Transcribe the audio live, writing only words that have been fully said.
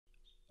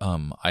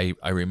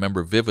I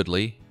remember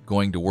vividly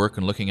going to work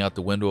and looking out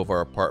the window of our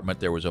apartment.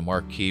 There was a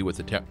marquee with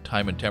the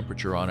time and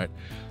temperature on it,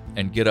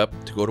 and get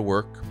up to go to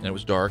work, and it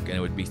was dark, and it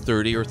would be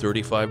 30 or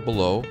 35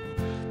 below,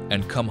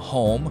 and come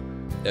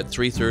home at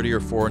 3:30 or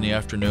 4 in the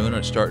afternoon, and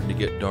it's starting to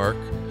get dark,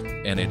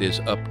 and it is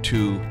up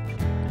to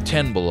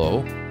 10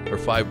 below or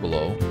 5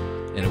 below,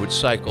 and it would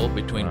cycle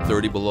between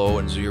 30 below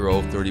and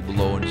 0, 30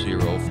 below and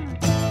 0.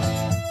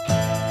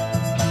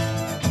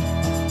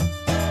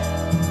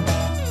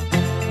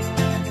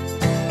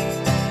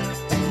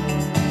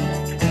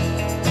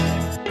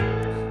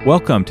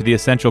 Welcome to the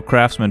Essential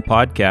Craftsman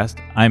podcast.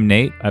 I'm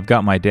Nate. I've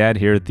got my dad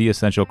here, the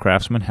Essential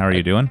Craftsman. How are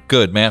you doing?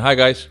 Good, man. Hi,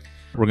 guys.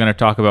 We're going to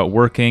talk about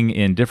working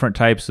in different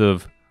types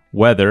of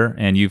weather,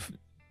 and you've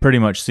pretty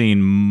much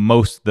seen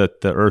most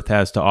that the Earth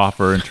has to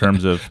offer in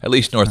terms of... At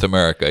least North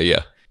America,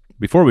 yeah.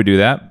 Before we do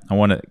that, I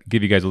want to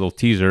give you guys a little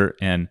teaser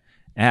and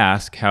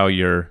ask how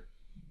your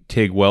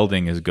TIG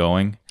welding is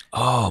going.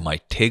 Oh, my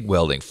TIG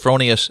welding.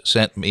 Fronius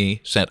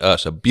sent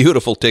us a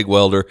beautiful TIG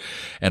welder,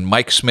 and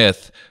Mike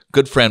Smith,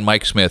 good friend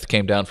Mike Smith,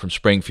 came down from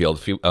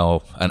Springfield,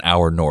 an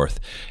hour north,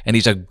 and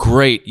he's a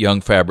great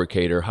young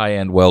fabricator,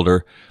 high-end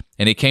welder,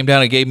 and he came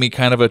down and gave me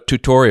kind of a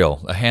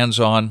tutorial, a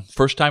hands-on,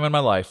 first time in my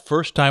life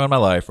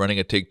running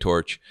a TIG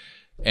torch,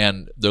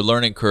 and the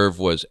learning curve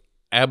was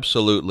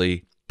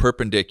absolutely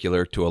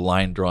perpendicular to a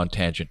line drawn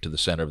tangent to the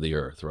center of the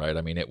earth, right?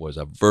 I mean, it was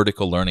a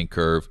vertical learning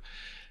curve,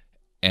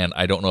 and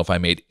I don't know if I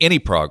made any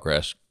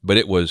progress, but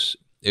it was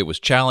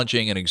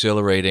challenging and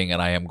exhilarating,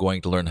 and I am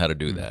going to learn how to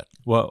do that.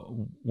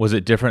 Well, was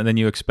it different than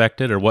you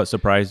expected, or what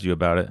surprised you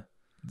about it?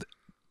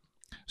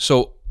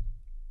 So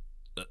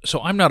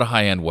I'm not a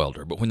high-end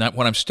welder, but when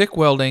I'm stick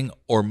welding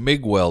or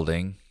MIG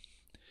welding,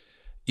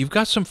 you've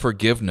got some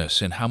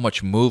forgiveness in how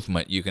much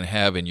movement you can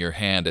have in your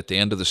hand at the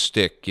end of the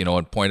stick,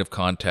 at point of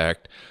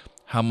contact,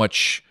 how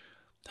much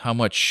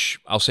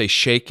I'll say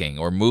shaking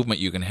or movement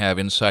you can have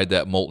inside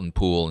that molten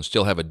pool and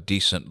still have a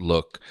decent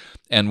look.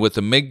 And with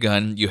the MIG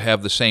gun, you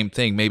have the same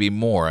thing, maybe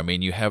more. I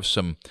mean, you have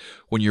some,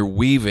 when you're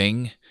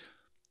weaving,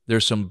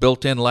 there's some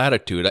built-in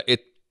latitude.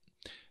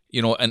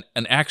 An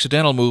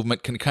accidental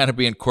movement can kind of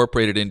be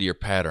incorporated into your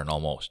pattern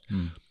almost.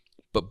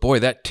 But boy,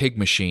 that TIG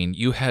machine,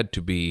 you had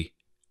to be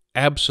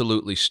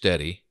absolutely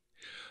steady,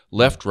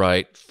 left,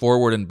 right,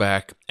 forward and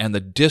back, and the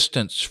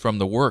distance from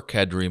the work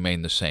had to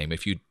remain the same.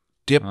 If you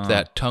dip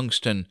that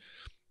tungsten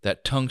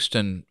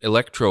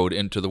electrode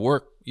into the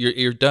work,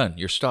 you're done.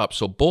 You're stopped.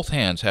 So both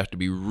hands have to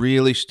be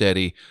really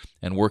steady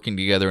and working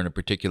together in a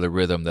particular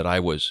rhythm that I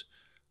was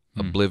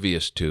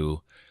oblivious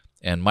to.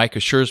 And Mike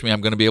assures me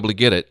I'm going to be able to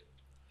get it,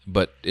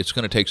 but it's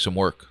going to take some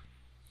work.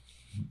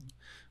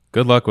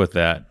 Good luck with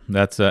that.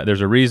 That's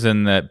there's a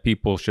reason that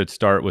people should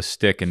start with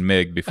stick and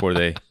MIG before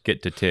they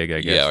get to TIG,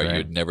 I guess. Yeah, or right?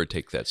 you'd never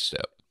take that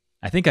step.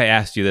 I think I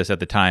asked you this at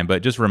the time,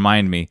 but just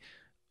remind me,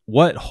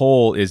 what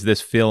hole is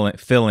this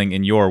filling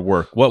in your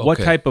work? What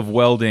type of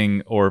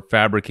welding or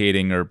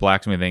fabricating or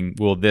blacksmithing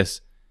will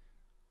this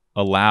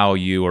allow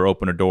you or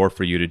open a door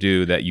for you to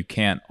do that you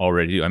can't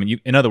already do? I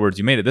mean, in other words,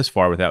 you made it this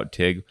far without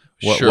TIG.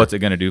 Sure. What's it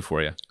going to do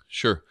for you?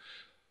 Sure.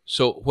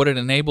 So what it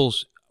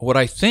enables, what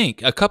I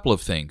think, a couple of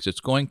things.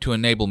 It's going to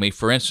enable me,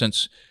 for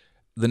instance,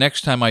 the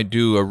next time I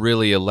do a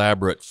really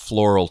elaborate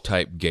floral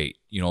type gate,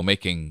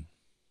 making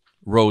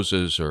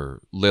roses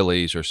or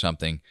lilies or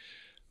something,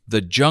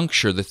 the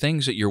juncture, the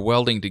things that you're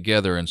welding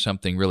together in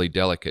something really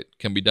delicate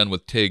can be done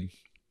with TIG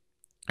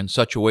in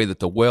such a way that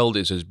the weld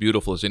is as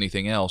beautiful as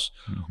anything else,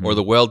 or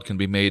the weld can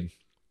be made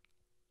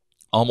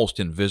almost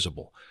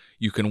invisible.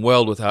 You can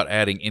weld without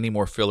adding any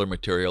more filler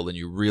material than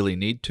you really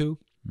need to.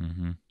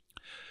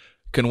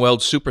 Can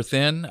weld super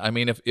thin. I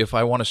mean, if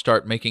I want to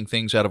start making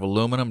things out of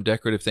aluminum,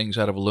 decorative things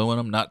out of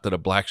aluminum, not that a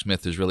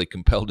blacksmith is really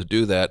compelled to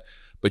do that,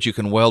 but you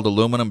can weld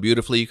aluminum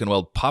beautifully. You can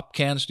weld pop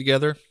cans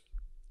together.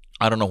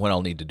 I don't know when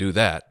I'll need to do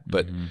that,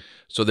 but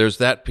so there's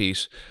that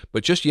piece.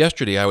 But just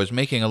yesterday, I was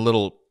making a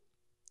little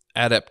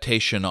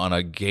adaptation on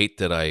a gate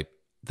that I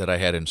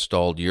had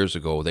installed years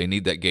ago. They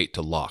need that gate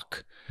to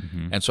lock,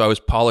 and so I was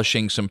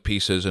polishing some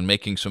pieces and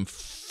making some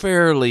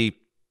fairly,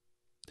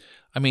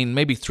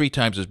 maybe 3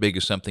 times as big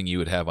as something you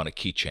would have on a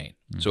keychain.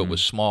 So it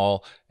was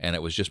small, and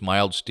it was just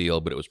mild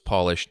steel, but it was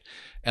polished.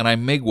 And I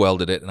MIG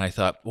welded it, and I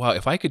thought, wow,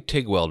 if I could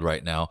TIG weld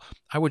right now,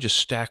 I would just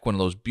stack one of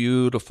those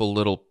beautiful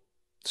little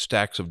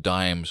stacks of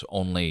dimes,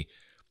 only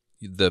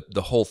the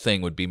whole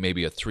thing would be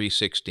maybe a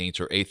 3/16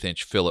 or 1/8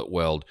 inch fillet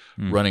weld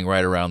running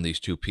right around these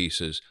two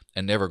pieces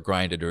and never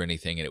grinded or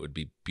anything, and it would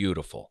be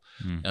beautiful.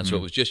 And so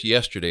it was just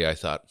yesterday I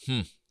thought,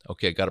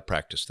 okay, got to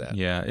practice that.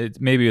 Yeah,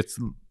 maybe it's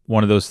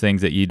one of those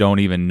things that you don't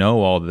even know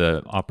all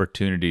the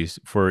opportunities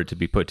for it to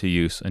be put to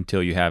use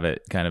until you have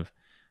it kind of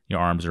your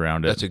arms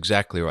around it. That's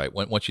exactly right.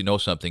 Once you know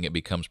something, it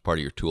becomes part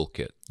of your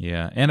toolkit.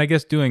 Yeah, and I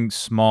guess doing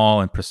small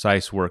and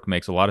precise work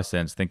makes a lot of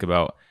sense. Think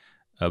about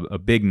a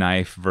big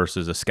knife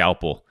versus a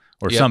scalpel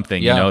or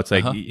something. Yeah. It's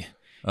like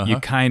you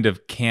kind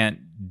of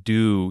can't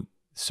do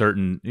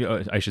certain,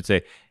 I should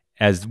say,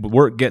 as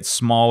work gets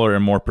smaller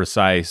and more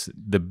precise,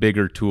 the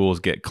bigger tools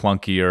get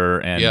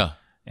clunkier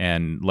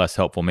and less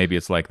helpful. Maybe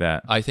it's like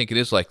that. I think it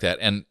is like that.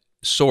 And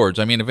swords,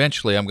 I mean,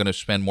 eventually I'm going to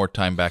spend more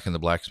time back in the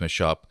blacksmith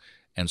shop,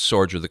 and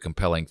swords are the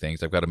compelling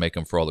things. I've got to make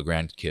them for all the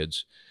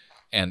grandkids.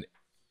 And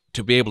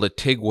to be able to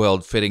TIG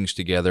weld fittings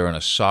together in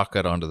a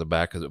socket onto the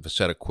back of a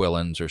set of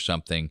quillins or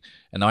something,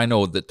 and I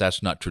know that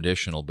that's not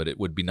traditional, but it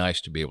would be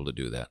nice to be able to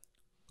do that.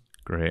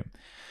 Great.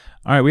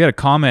 All right, we had a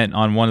comment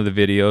on one of the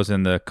videos,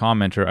 and the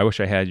commenter, I wish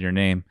I had your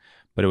name,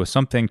 but it was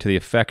something to the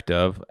effect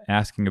of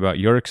asking about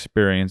your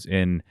experience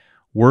in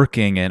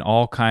working in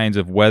all kinds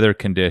of weather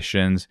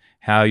conditions,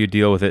 how you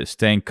deal with it,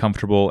 staying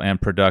comfortable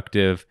and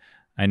productive.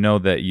 I know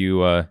that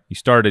you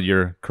started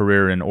your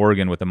career in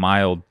Oregon with a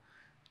mild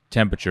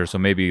temperature, so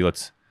maybe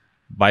let's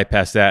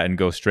bypass that and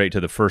go straight to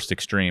the first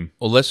extreme.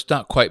 Well, let's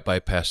not quite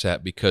bypass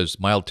that, because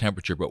mild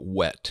temperature, but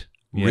wet,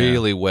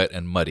 really wet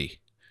and muddy.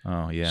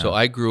 Oh, yeah. So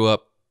I grew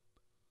up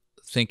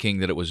thinking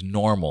that it was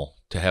normal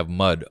to have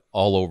mud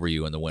all over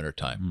you in the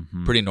wintertime.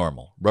 Pretty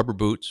normal. Rubber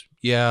boots,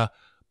 yeah,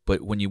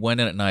 but when you went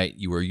in at night,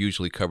 you were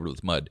usually covered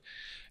with mud.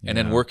 And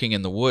then working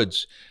in the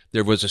woods,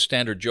 there was a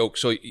standard joke.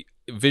 So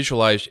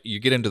visualize, you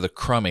get into the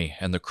crummy,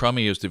 and the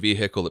crummy is the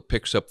vehicle that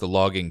picks up the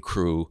logging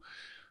crew,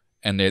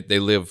 and they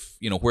live,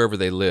 wherever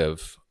they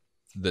live,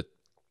 that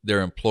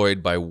they're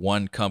employed by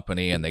one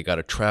company, and they got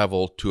to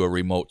travel to a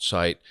remote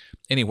site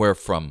anywhere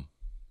from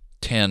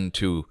 10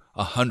 to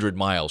 100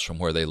 miles from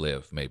where they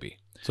live, maybe.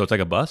 So it's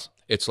like a bus?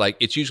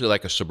 It's usually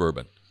like a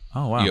Suburban.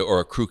 Oh, wow. Or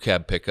a crew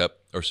cab pickup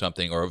or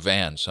something, or a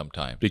van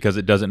sometimes. Because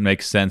it doesn't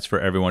make sense for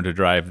everyone to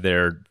drive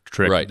their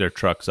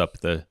trucks up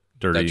the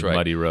dirty,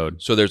 muddy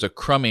road. So there's a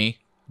crummy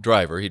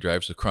driver. He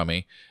drives the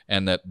crummy,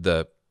 and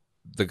the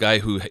guy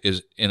who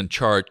is in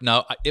charge.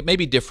 Now, it may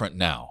be different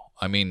now.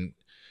 I mean,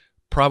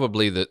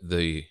 probably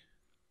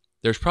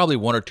there's probably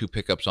one or two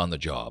pickups on the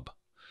job,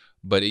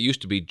 but it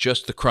used to be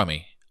just the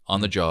crummy on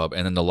the job,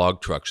 and then the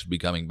log trucks would be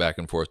coming back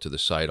and forth to the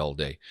site all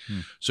day.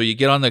 So you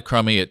get on the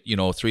crummy at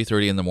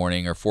 3:30 in the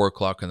morning or 4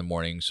 o'clock in the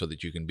morning, so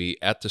that you can be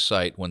at the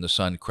site when the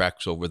sun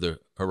cracks over the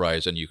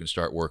horizon. You can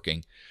start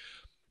working,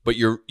 but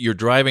you're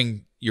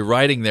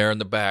riding there in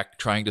the back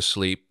trying to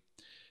sleep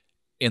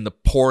in the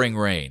pouring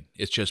rain.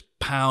 It's just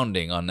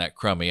pounding on that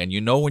crummy, and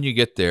when you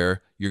get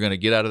there, you're going to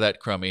get out of that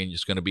crummy, and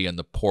it's going to be in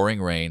the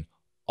pouring rain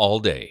all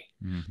day.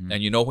 And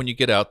when you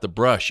get out, the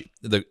brush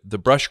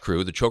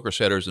crew, the choker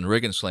setters and the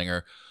rig and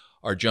slinger,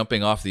 are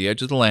jumping off the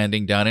edge of the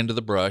landing down into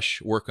the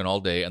brush, working all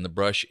day, and the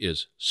brush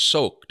is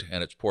soaked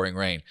and it's pouring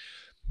rain.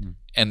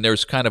 And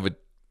there's kind of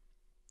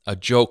a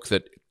joke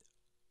that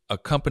a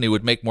company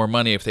would make more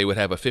money if they would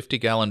have a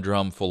 50-gallon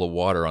drum full of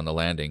water on the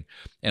landing,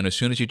 and as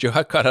soon as you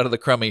got out of the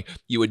crummy,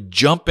 you would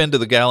jump into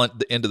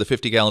the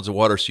 50 gallons of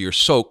water, so you're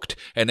soaked,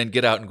 and then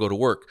get out and go to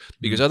work.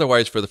 Because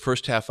otherwise, for the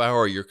first half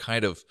hour, you're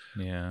kind of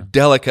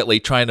delicately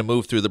trying to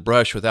move through the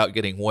brush without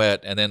getting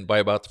wet, and then by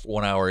about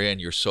 1 hour in,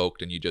 you're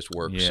soaked and you just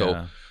work.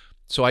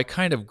 So I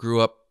kind of grew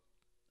up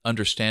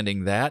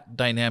understanding that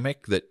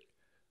dynamic, that,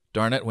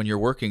 darn it, when you're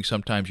working,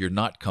 sometimes you're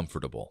not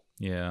comfortable.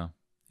 Yeah.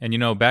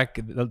 And back,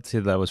 let's say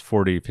that was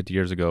 40, 50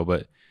 years ago,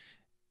 but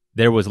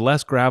there was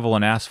less gravel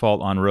and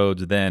asphalt on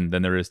roads then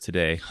than there is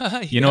today.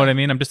 You know what I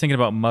mean? I'm just thinking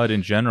about mud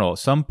in general.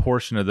 Some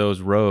portion of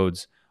those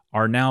roads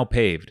are now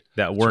paved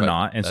that were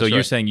not. And so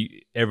you're saying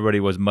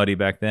everybody was muddy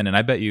back then. And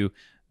I bet you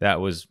that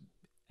was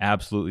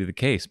absolutely the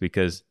case,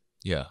 because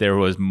there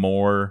was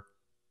more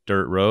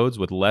dirt roads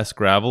with less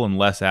gravel and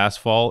less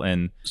asphalt.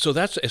 And so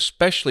that's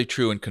especially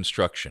true in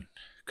construction.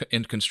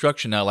 In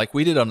construction now, like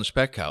we did on the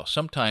spec house,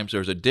 sometimes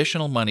there's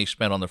additional money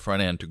spent on the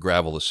front end to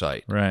gravel the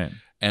site. Right.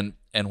 And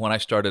when I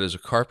started as a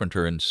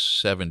carpenter in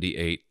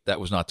 78, that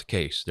was not the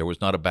case. There was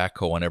not a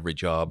backhoe on every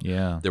job.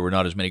 Yeah. There were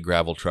not as many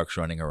gravel trucks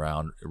running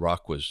around.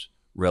 Rock was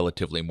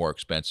relatively more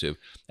expensive.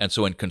 And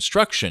so in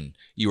construction,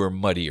 you were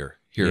muddier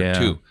here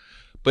too.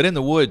 But in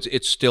the woods,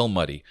 it's still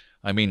muddy.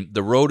 I mean,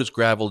 the road is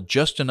gravel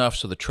just enough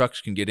so the trucks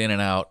can get in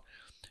and out,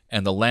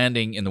 and the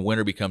landing in the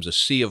winter becomes a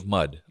sea of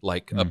mud,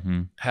 like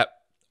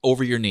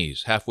over your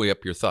knees, halfway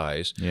up your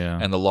thighs,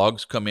 and the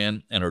logs come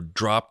in and are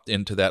dropped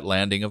into that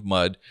landing of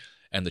mud,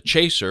 and the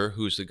chaser,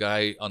 who's the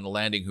guy on the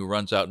landing who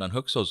runs out and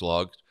unhooks those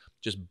logs,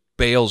 just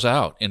bails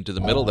out into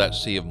the middle of that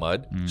sea of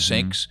mud,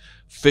 sinks,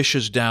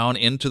 fishes down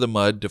into the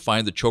mud to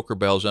find the choker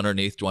bells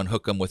underneath to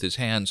unhook them with his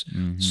hands,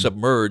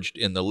 submerged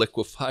in the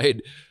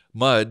liquefied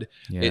mud.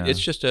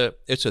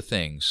 It's a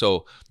thing.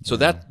 So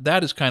that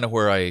is kind of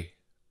where I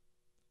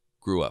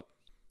grew up.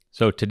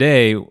 So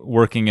today,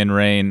 working in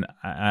rain,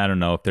 I don't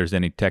know if there's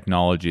any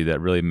technology that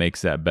really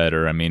makes that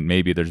better. I mean,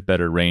 maybe there's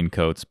better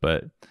raincoats,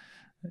 but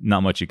not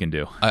much you can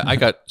do.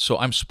 So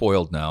I'm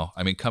spoiled now.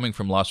 I mean, coming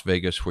from Las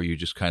Vegas, where you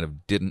just kind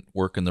of didn't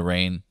work in the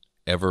rain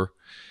ever,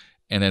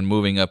 and then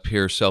moving up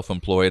here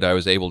self-employed, I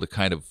was able to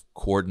kind of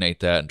coordinate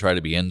that and try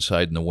to be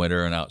inside in the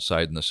winter and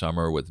outside in the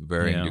summer with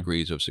varying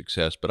degrees of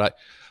success. But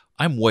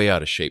I'm way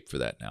out of shape for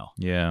that now.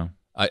 Yeah.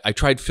 I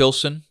tried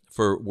Filson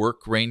for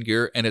work rain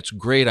gear, and it's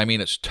great. I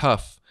mean, it's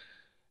tough.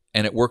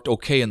 And it worked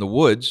okay in the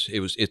woods.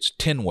 It's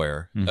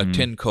tinware, a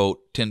tin coat,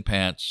 tin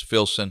pants,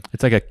 Filson.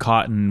 It's like a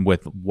cotton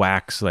with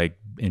wax like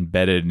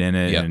embedded in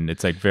it, and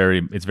it's like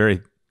very.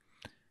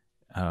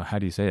 How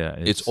do you say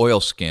that? It's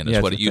oilskin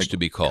is what it used to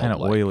be called. Kind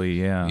of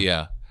oily, yeah.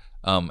 Yeah.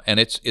 And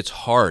it's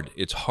hard.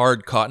 It's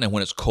hard cotton, and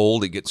when it's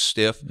cold, it gets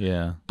stiff.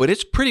 Yeah. But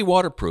it's pretty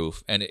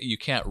waterproof, and you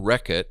can't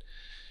wreck it.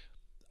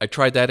 I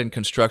tried that in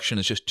construction.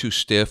 It's just too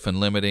stiff and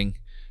limiting.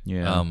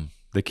 Yeah.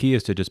 The key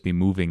is to just be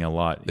moving a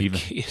lot. The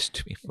key is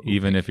to be moving.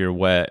 Even if you're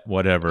wet,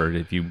 whatever.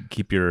 If you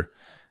keep your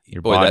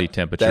body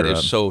temperature up. That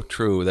is so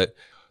true. That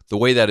the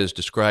way that is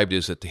described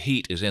is that the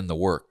heat is in the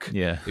work.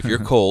 Yeah. If you're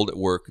cold at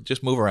work,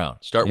 just move around.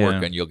 Start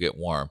working, you'll get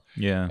warm.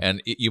 Yeah.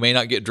 And you may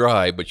not get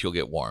dry, but you'll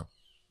get warm.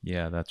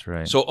 Yeah, that's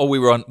right. So, we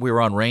were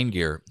on rain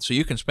gear. So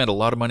you can spend a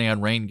lot of money on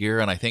rain gear,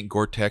 and I think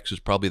Gore-Tex is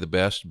probably the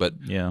best. But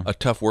a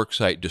tough work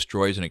site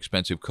destroys an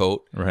expensive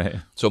coat. Right.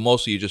 So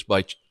mostly you just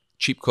buy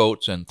cheap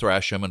coats and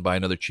thrash them, and buy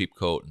another cheap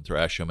coat and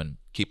thrash them, and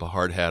keep a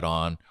hard hat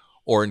on.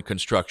 Or in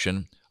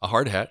construction, a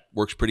hard hat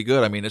works pretty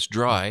good. I mean, it's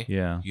dry.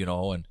 Yeah.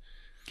 And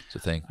it's a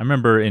thing. I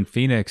remember in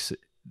Phoenix,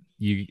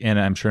 and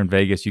I'm sure in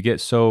Vegas, you get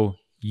so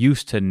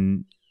used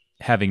to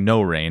having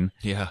no rain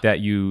that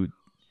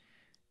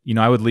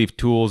I would leave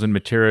tools and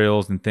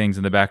materials and things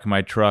in the back of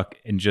my truck,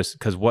 and just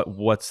because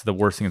what's the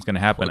worst thing that's going to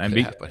happen?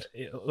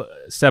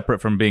 Separate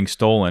from being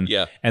stolen.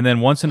 Yeah. And then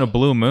once in a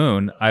blue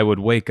moon, I would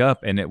wake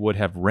up and it would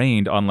have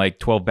rained on like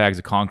 12 bags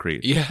of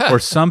concrete. Yeah. Or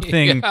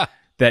something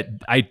that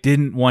I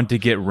didn't want to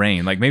get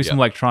rain, like maybe some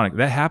electronic.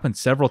 That happened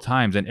several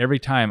times, and every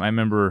time I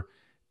remember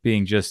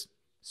being just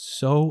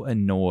so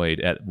annoyed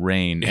at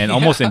rain and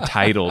almost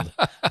entitled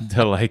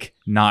to like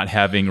not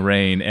having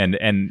rain,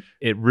 and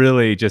it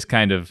really just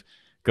kind of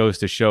goes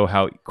to show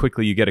how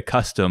quickly you get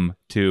accustomed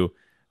to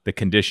the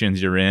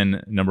conditions you're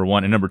in, number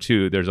one. And number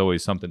two, there's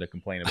always something to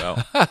complain about.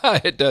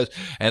 It does.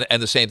 And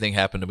the same thing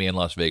happened to me in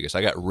Las Vegas.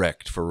 I got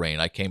wrecked for rain.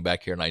 I came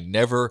back here, and I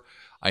never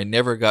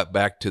got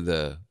back to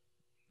the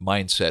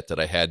mindset that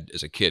I had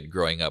as a kid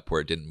growing up,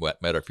 where it didn't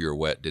matter if you were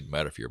wet, didn't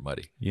matter if you were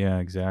muddy. Yeah,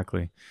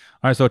 exactly.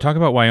 All right, so talk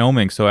about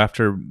Wyoming. So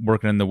after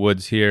working in the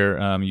woods here,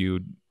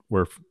 you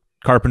were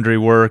carpentry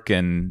work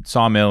and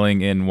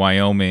sawmilling in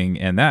Wyoming,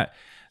 and that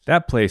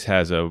place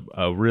has a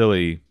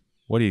really,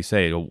 what do you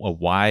say, a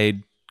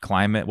wide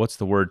climate? What's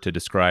the word to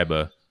describe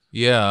a...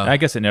 Yeah. I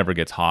guess it never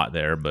gets hot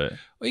there, but...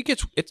 Well,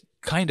 it's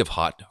kind of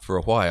hot for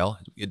a while.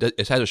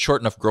 It has a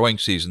short enough growing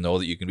season, though,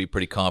 that you can be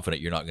pretty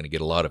confident you're not going to get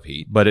a lot of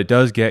heat. But it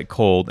does get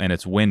cold, and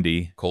it's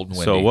windy. Cold and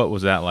windy. So what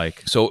was that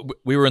like? So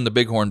we were in the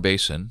Bighorn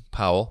Basin,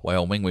 Powell,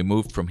 Wyoming. We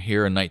moved from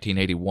here in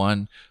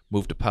 1981,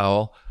 moved to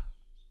Powell.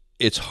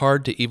 It's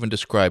hard to even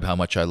describe how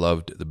much I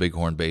loved the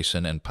Bighorn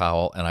Basin and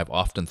Powell, and I've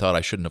often thought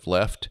I shouldn't have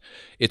left.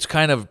 It's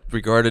kind of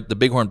regarded, the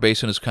Bighorn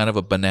Basin is kind of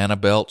a banana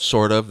belt,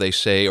 sort of, they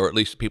say, or at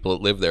least people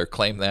that live there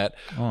claim that.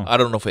 Oh. I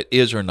don't know if it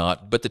is or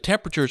not, but the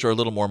temperatures are a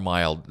little more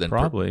mild than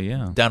probably,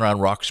 down around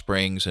Rock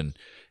Springs,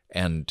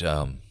 and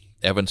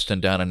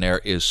Evanston down in there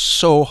is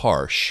so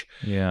harsh.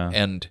 Yeah.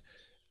 And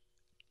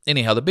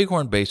anyhow, the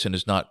Bighorn Basin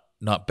is not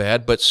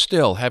bad, but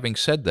still, having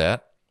said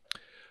that,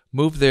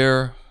 moved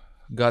there.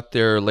 Got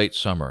there late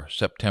summer,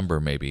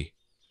 September maybe,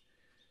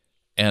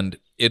 and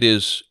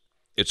it's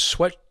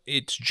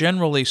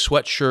generally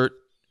sweatshirt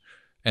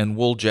and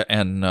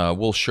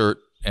wool shirt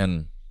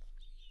and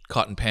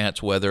cotton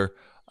pants weather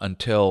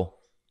until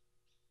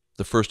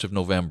the 1st of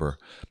November,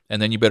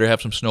 and then you better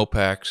have some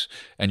snowpacks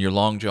and your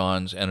long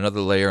johns and another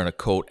layer and a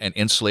coat and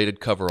insulated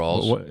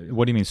coveralls.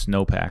 What do you mean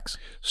snowpacks?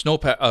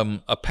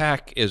 A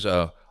pack is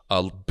a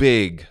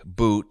big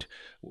boot.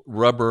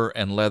 Rubber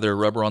and leather,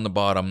 rubber on the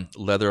bottom,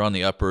 leather on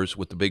the uppers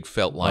with the big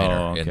felt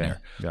liner in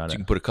there. Got it. So you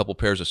can put a couple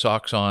pairs of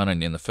socks on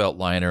and in the felt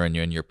liner, and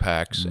you're in your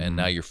packs, and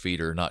now your feet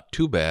are not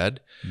too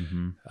bad.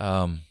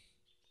 Mm-hmm.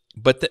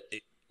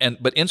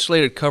 But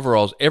insulated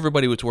coveralls,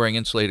 everybody was wearing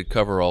insulated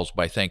coveralls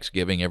by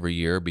Thanksgiving every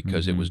year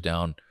because it was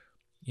down,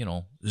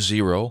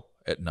 0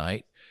 at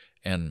night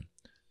and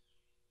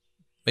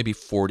maybe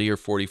 40 or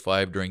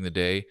 45 during the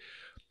day.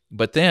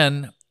 But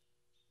then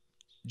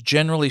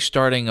generally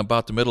starting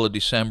about the middle of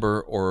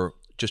December or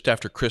just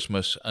after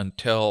Christmas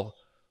until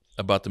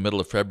about the middle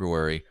of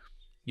February,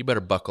 you better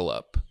buckle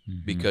up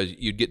because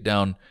you'd get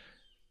down.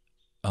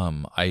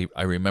 I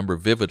remember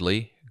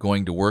vividly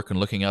going to work and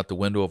looking out the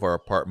window of our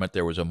apartment.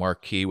 There was a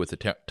marquee with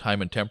the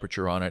time and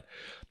temperature on it,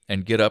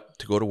 and get up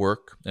to go to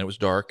work, and it was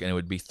dark, and it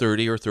would be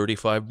 30 or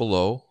 35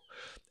 below,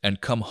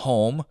 and come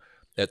home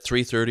at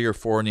 3:30 or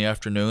 4 in the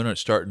afternoon, and it's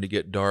starting to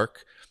get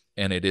dark,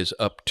 and it is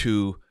up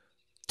to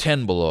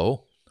 10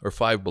 below. Or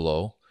 5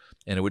 below,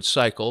 and it would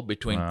cycle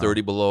between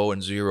 30 below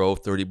and 0,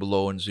 30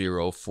 below and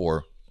 0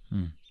 for,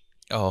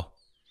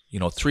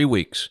 3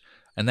 weeks.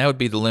 And that would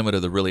be the limit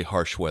of the really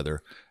harsh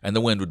weather, and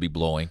the wind would be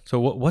blowing. So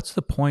what's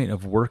the point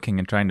of working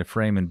and trying to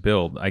frame and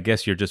build? I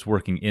guess you're just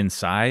working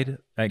inside.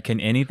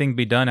 Can anything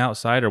be done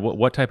outside, or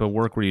what type of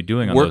work were you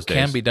doing on those days?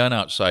 Work can be done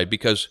outside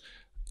because,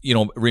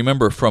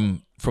 remember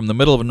from the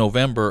middle of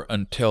November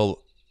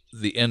until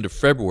the end of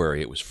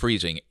February, it was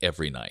freezing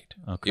every night.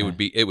 Okay.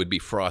 It would be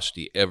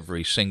frosty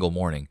every single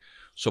morning.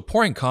 So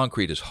pouring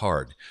concrete is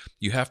hard.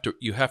 You have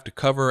to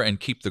cover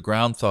and keep the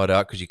ground thawed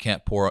out because you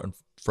can't pour on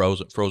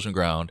frozen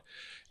ground,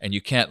 and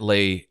you can't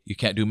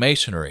do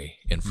masonry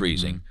in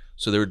freezing.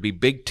 So there would be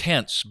big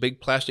tents,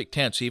 big plastic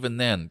tents, even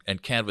then,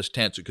 and canvas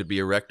tents that could be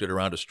erected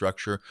around a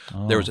structure.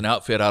 Oh. There was an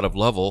outfit out of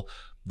Lovell.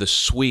 The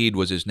Swede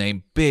was his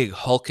name, big,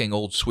 hulking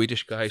old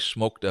Swedish guy,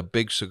 smoked a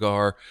big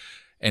cigar,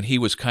 and he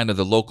was kind of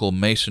the local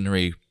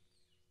masonry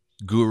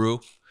guru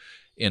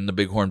in the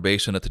Bighorn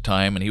Basin at the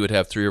time, and he would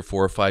have 3 or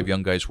 4 or 5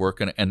 young guys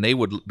working, and they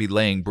would be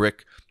laying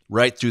brick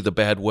right through the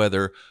bad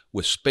weather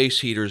with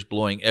space heaters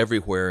blowing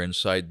everywhere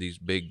inside these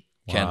big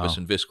canvas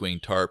and visqueen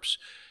tarps,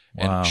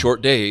 and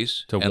short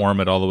days. To warm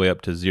it all the way up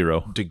to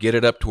 0. To get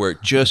it up to where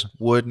it just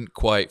wouldn't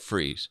quite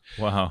freeze.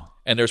 Wow.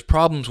 And there's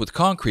problems with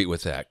concrete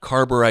with that,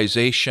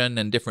 carburization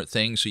and different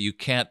things, so you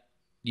can't,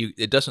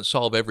 it doesn't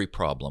solve every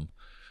problem.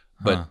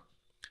 But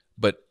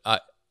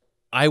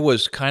I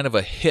was kind of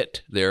a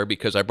hit there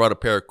because I brought a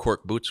pair of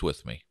cork boots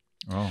with me.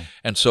 Oh.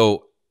 And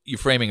so you're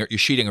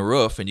sheeting a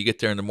roof, and you get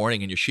there in the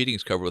morning and your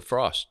sheeting's covered with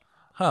frost.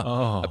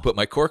 I put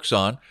my corks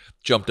on,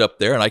 jumped up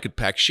there, and I could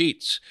pack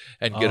sheets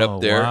and get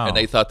up there. Wow. And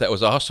they thought that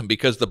was awesome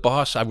because the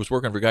boss, I was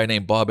working for a guy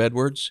named Bob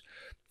Edwards,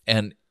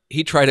 and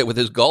he tried it with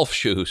his golf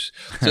shoes.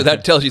 So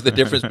that tells you the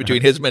difference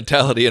between his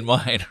mentality and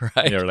mine,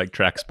 right? Yeah, or like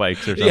track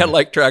spikes or something. Yeah,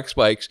 like track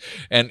spikes.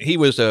 And he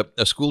was a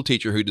school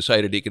teacher who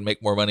decided he could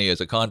make more money as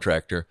a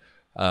contractor.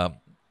 Yeah,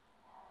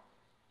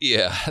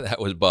 that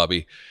was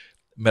Bobby.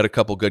 Met a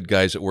couple good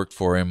guys that worked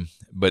for him,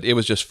 but it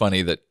was just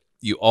funny that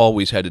you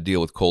always had to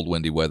deal with cold,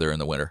 windy weather in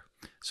the winter.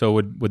 So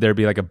would there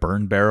be like a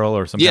burn barrel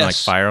or something like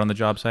fire on the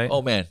job site?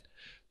 Oh, man.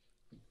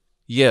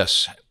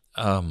 Yes.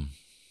 I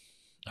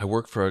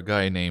worked for a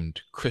guy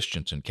named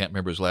Christensen, can't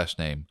remember his last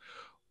name,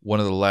 one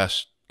of the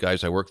last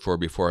guys I worked for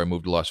before I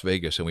moved to Las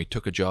Vegas, and we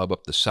took a job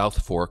up the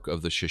South Fork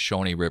of the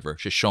Shoshone River.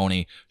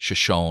 Shoshone,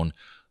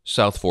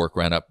 South Fork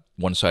ran up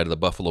one side of the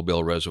Buffalo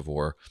Bill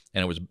Reservoir,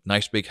 and it was a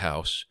nice big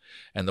house,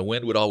 and the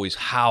wind would always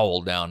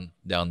howl down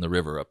the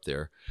river up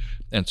there.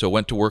 And so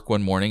went to work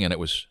one morning, and it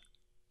was,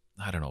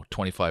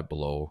 25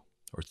 below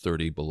or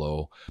 30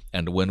 below,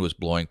 and the wind was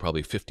blowing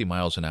probably 50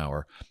 miles an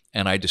hour.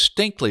 And I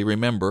distinctly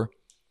remember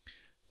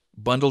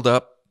bundled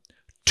up,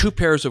 2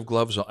 pairs of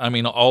gloves on. I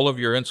mean, all of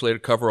your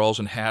insulated coveralls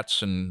and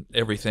hats and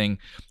everything,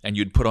 and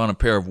you'd put on a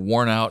pair of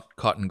worn-out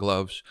cotton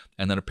gloves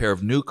and then a pair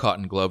of new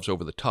cotton gloves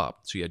over the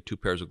top. So you had 2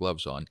 pairs of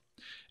gloves on.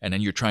 And then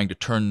you're trying to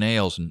turn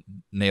nails and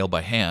nail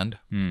by hand.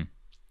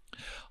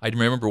 I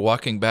remember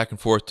walking back and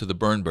forth to the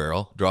burn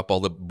barrel, drop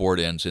all the board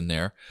ends in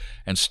there,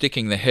 and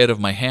sticking the head of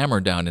my hammer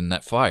down in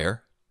that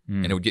fire,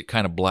 and it would get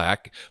kind of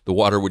black. The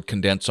water would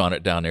condense on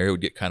it down there. It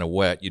would get kind of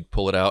wet. You'd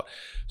pull it out.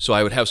 So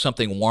I would have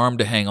something warm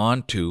to hang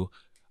on to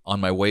on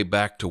my way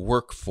back to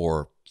work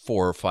for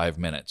 4 or 5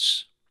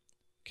 minutes.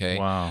 Okay.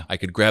 Wow. I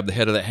could grab the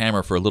head of that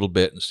hammer for a little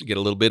bit and get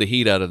a little bit of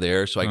heat out of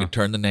there so I could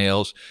turn the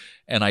nails.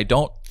 And I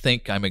don't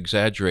think I'm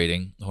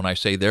exaggerating when I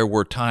say there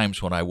were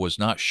times when I was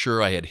not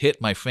sure I had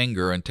hit my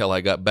finger until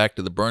I got back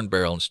to the burn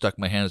barrel and stuck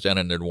my hands down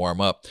and it'd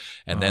warm up.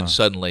 And then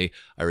suddenly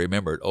I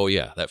remembered, oh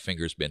yeah, that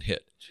finger's been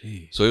hit.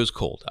 Jeez. So it was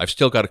cold. I've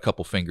still got a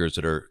couple fingers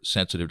that are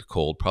sensitive to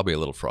cold, probably a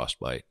little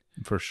frostbite.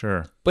 For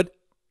sure. But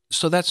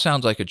so that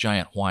sounds like a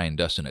giant whine,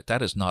 doesn't it?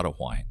 That is not a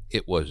whine.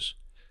 It was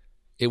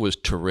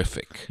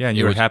terrific. Yeah, and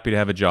you were happy to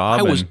have a job.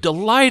 I was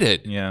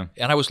delighted. Yeah.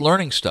 And I was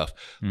learning stuff.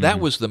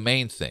 That was the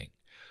main thing.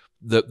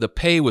 The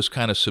pay was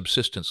kind of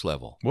subsistence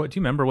level. What do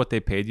you remember what they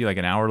paid you, like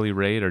an hourly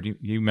rate, or do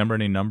you remember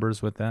any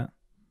numbers with that?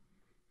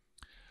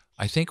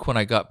 I think when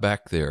I got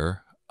back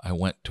there, I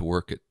went to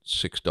work at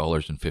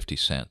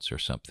 $6.50 or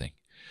something.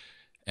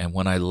 And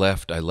when I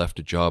left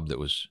a job that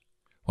was,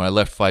 when I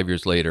left 5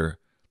 years later,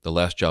 the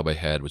last job I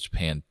had was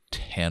paying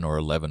 $10 or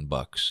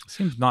 $11.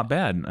 Seems not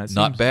bad.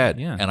 Not bad.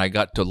 Yeah. And I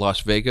got to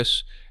Las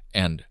Vegas,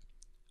 and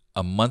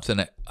a month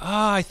and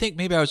I think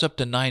maybe I was up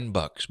to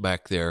 $9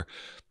 back there,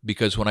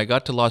 because when I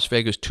got to Las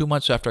Vegas, 2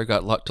 months after I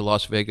got to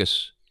Las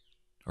Vegas,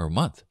 or a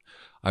month,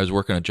 I was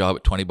working a job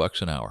at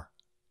 $20 an hour.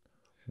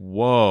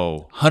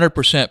 Whoa.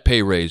 100%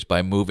 pay raise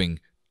by moving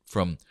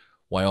from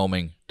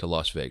Wyoming to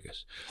Las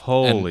Vegas.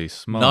 Holy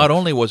smokes. Not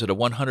only was it a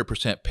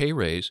 100% pay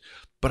raise,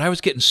 but I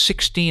was getting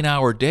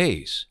 16-hour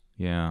days.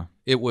 Yeah.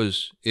 It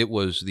was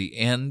the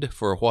end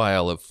for a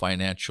while of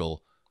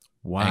financial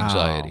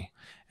anxiety.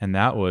 And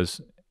that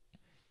was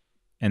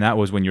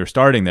when you were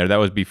starting there. That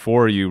was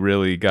before you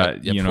really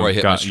got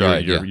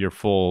your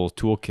full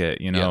toolkit,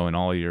 and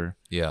all your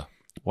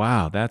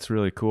Wow, that's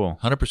really cool.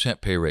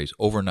 100% pay raise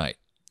overnight.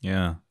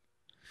 Yeah.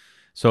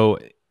 So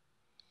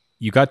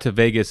you got to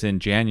Vegas in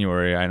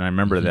January, and I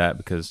remember that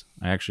because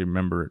I actually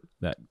remember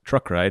that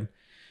truck ride.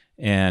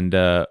 And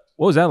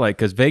what was that like?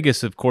 Because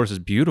Vegas, of course, is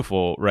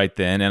beautiful right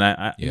then,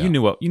 and you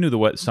knew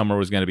what summer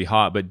was going to be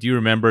hot. But do you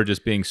remember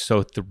just being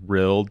so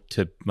thrilled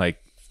to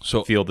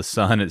feel the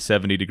sun at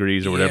 70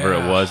 degrees or whatever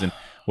it was? And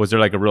was there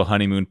like a real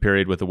honeymoon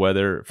period with the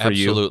weather for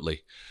you?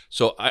 Absolutely.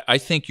 So I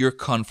think you're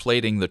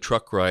conflating the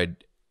truck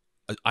ride.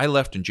 I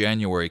left in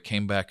January,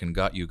 came back and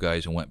got you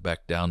guys, and went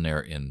back down there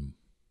in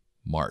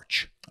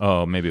March.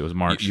 Oh, maybe it was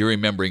March. You're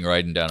remembering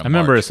riding down in March. I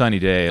remember a sunny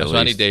day. A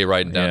sunny day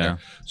riding down there.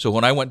 So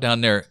when I went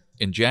down there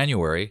in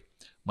January,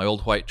 my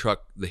old white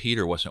truck, the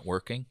heater wasn't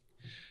working.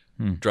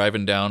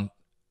 Driving down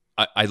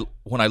I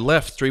when I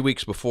left 3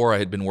 weeks before, I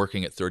had been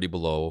working at 30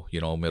 below,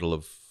 middle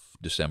of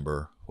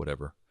December,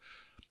 whatever.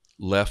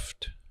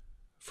 Left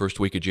first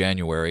week of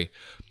January,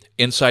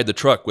 inside the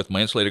truck with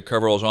my insulated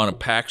coveralls on and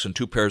packs and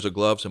 2 pairs of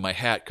gloves and my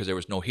hat because there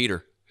was no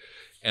heater.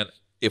 And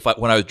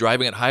when I was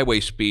driving at highway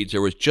speeds,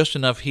 there was just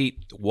enough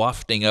heat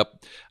wafting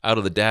up out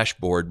of the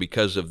dashboard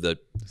because of the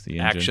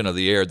action of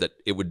the air that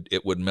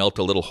it would melt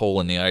a little hole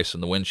in the ice in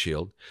the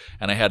windshield.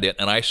 And I had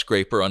an ice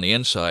scraper on the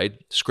inside,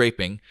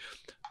 scraping,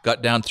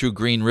 got down through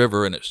Green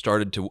River, and it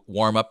started to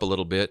warm up a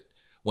little bit,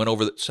 went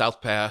over the South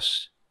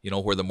Pass,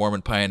 where the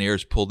Mormon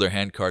pioneers pulled their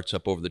handcarts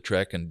up over the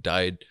trek and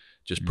died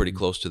just pretty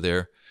close to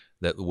there,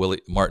 that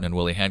Martin and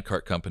Willie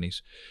handcart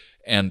companies.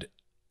 And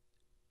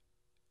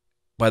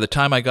by the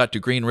time I got to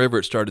Green River,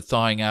 it started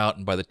thawing out,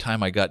 and by the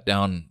time I got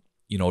down,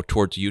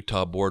 towards the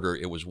Utah border,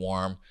 it was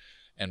warm,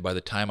 and by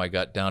the time I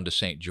got down to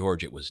St.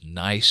 George, it was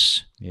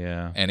nice.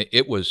 Yeah. And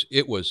it was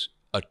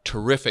a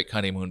terrific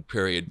honeymoon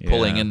period,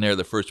 pulling in there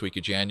the first week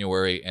of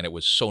January, and it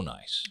was so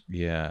nice.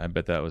 Yeah, I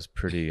bet that was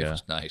pretty. It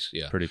was nice.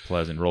 Yeah, pretty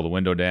pleasant. Roll the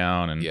window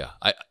down, and yeah,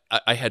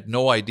 I had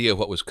no idea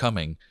what was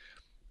coming,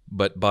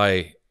 but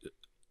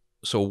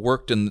so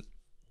worked in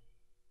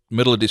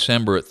middle of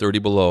December at 30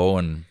 below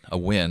and a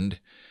wind.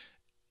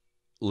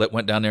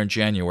 Went down there in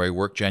January,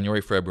 worked January,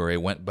 February,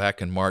 went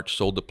back in March,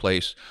 sold the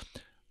place,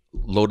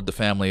 loaded the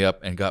family up,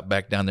 and got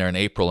back down there in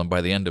April. And by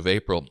the end of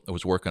April, I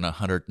was working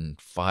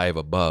 105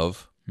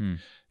 above.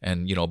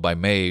 And, by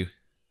May,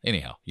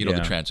 anyhow,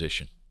 the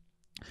transition.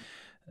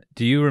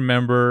 Do you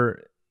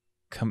remember,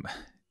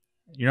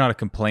 you're not a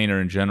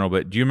complainer in general,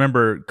 but do you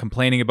remember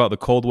complaining about the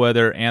cold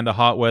weather and the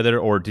hot weather,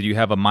 or did you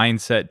have a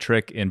mindset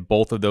trick in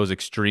both of those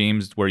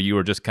extremes where you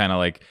were just kind of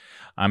like,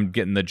 I'm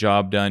getting the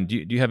job done?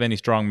 Do you have any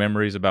strong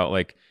memories about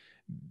like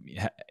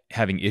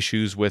having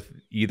issues with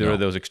either of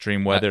those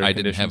extreme weather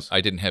conditions? I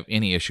didn't have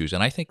any issues,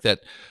 and I think that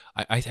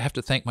I have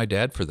to thank my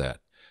dad for that,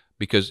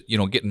 because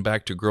getting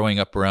back to growing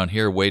up around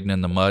here, wading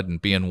in the mud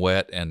and being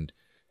wet and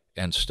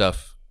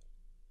stuff,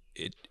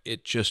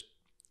 it just,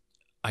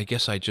 I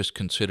guess I just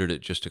considered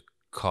it just a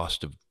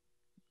cost of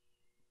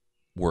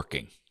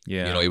working.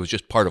 Yeah, it was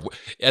just part of.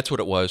 That's what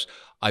it was.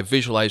 I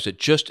visualized it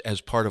just as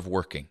part of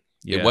working.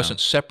 Yeah. It wasn't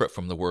separate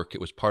from the work.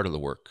 It was part of the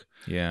work.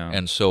 Yeah.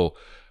 And so,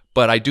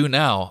 but I do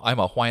now. I'm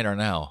a whiner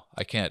now.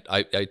 I can't.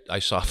 I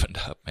softened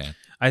up, man.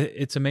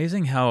 It's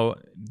amazing how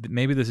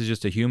maybe this is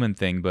just a human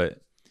thing,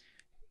 but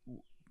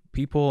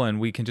people, and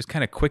we can just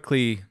kind of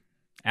quickly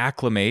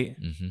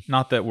acclimate. Mm-hmm.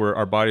 Not that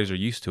our bodies are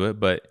used to it,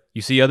 but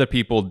you see other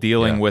people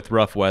dealing with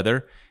rough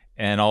weather,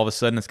 and all of a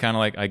sudden it's kind of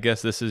like, I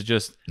guess this is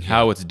just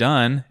how it's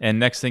done. And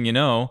next thing you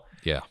know,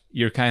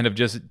 you're kind of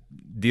just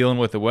dealing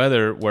with the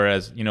weather,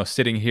 whereas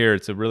sitting here,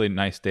 it's a really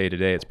nice day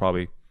today. It's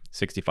probably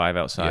 65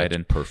 outside,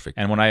 and perfect.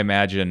 And when I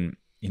imagine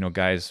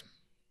guys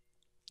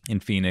in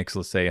Phoenix,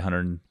 let's say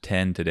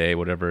 110 today,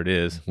 whatever it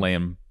is,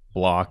 laying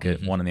block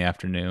at 1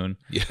 PM,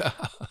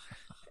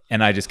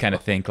 and I just kind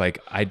of think like,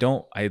 I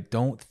don't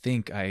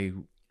think I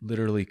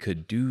literally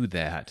could do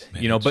that.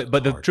 Man,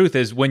 but the truth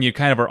is, when you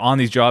kind of are on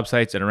these job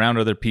sites and around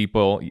other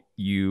people,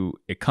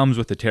 it comes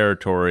with the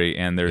territory,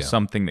 and there's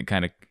something that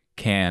kind of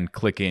can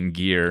click in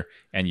gear,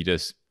 and you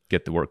just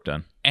get the work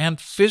done.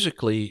 And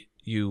physically,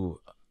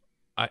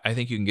 I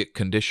think you can get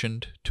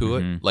conditioned to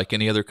it, like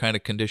any other kind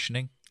of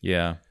conditioning.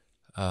 Yeah.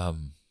 I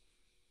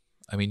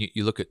mean,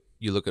 you look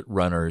at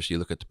runners, you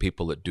look at the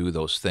people that do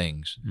those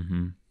things,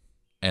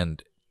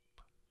 and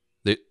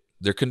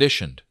they're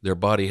conditioned. Their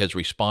body has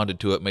responded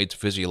to it, made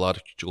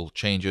physiological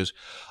changes.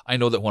 I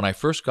know that when I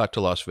first got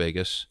to Las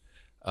Vegas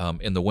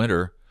in the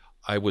winter,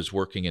 I was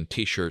working in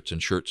T-shirts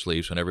and shirt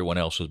sleeves when everyone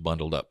else was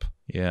bundled up.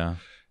 Yeah.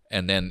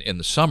 And then in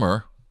the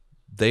summer,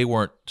 they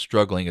weren't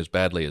struggling as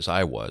badly as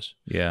I was.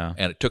 Yeah.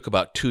 And it took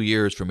about 2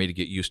 years for me to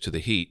get used to the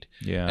heat.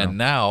 Yeah. And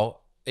now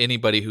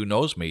anybody who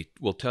knows me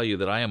will tell you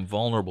that I am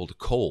vulnerable to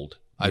cold.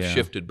 I've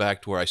shifted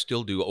back to where I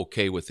still do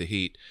okay with the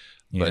heat,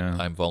 but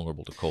I'm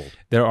vulnerable to cold.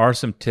 There are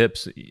some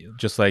tips,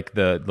 just like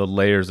the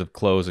layers of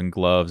clothes and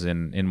gloves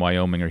in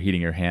Wyoming are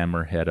heating your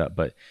hammerhead up.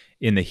 But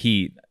in the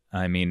heat,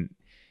 I mean,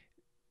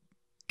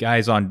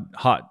 guys on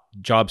hot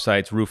job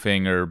sites,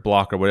 roofing or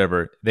block or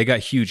whatever, they got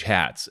huge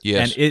hats.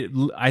 Yes.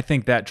 And I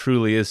think that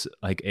truly is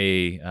like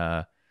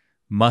a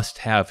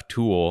must-have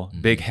tool,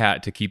 big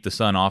hat to keep the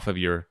sun off of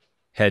your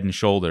head and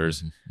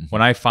shoulders.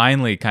 When I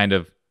finally kind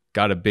of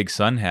got a big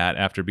sun hat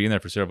after being there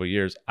for several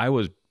years, I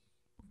was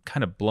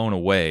kind of blown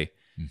away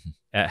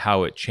at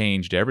how it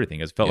changed everything.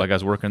 It felt like I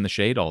was working in the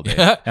shade all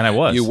day. And I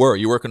was. You were.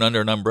 You're working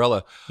under an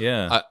umbrella.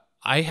 Yeah.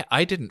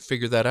 I didn't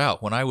figure that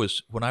out when I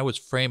was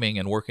framing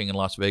and working in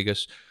Las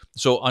Vegas.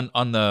 So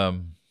in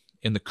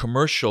the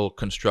commercial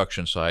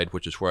construction side,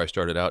 which is where I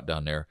started out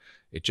down there,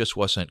 it just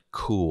wasn't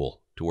cool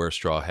to wear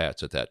straw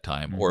hats at that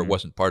time, or it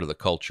wasn't part of the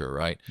culture,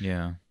 right?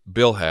 Yeah.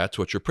 Bill hats,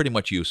 which are pretty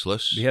much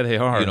useless. Yeah, they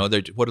are.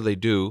 What do they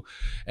do?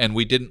 And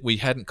we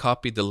hadn't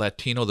copied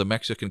the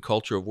Mexican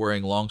culture of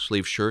wearing long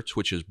sleeve shirts,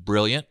 which is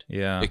brilliant.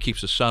 Yeah. It keeps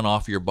the sun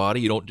off your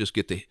body. You don't just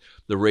get the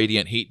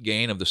radiant heat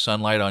gain of the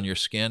sunlight on your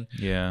skin.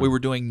 Yeah. We were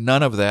doing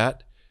none of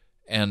that,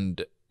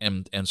 and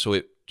so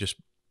it just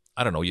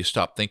I don't know, you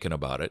stopped thinking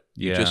about it.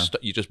 Yeah.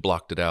 You just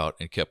blocked it out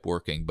and kept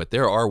working. But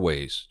there are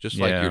ways, just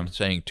like you're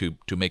saying,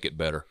 to make it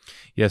better.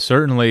 Yeah,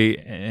 certainly.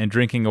 And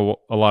drinking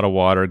a lot of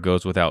water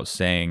goes without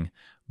saying,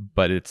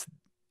 but it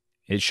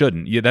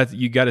shouldn't. You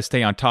got to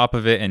stay on top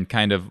of it and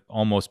kind of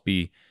almost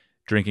be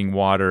drinking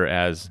water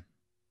as,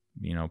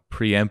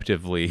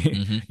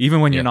 preemptively,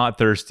 even when you're not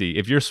thirsty.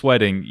 If you're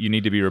sweating, you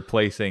need to be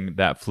replacing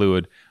that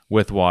fluid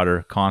with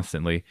water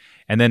constantly.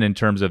 And then in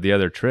terms of the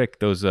other trick,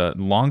 those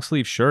long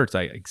sleeve shirts,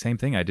 same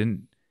thing.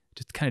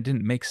 Just kind of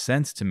didn't make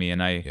sense to me.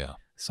 And I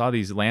saw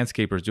these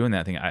landscapers doing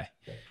that thing.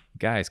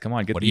 Guys, come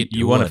on,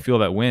 you want to feel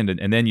that wind,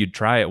 and then you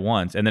try it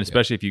once, and then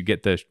especially if you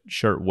get the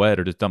shirt wet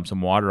or just dump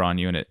some water on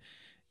you, and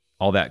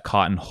all that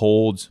cotton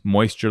holds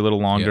moisture a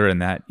little longer,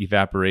 and that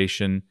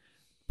evaporation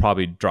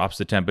probably drops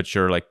the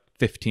temperature like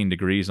 15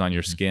 degrees on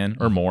your skin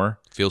or more.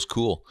 Feels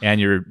cool. And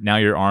now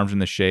your arms in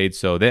the shade,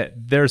 so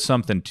there's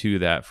something to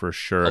that for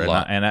sure. A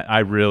lot. And I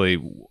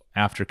really,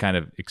 after kind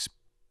of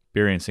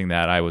experiencing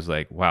that, I was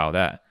like,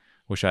 wow,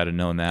 wish I'd have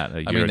known that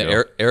a year ago.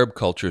 The Arab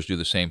cultures do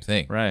the same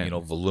thing, right?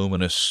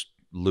 Voluminous,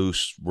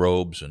 loose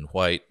robes and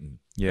white, and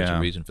there's a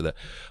reason for that.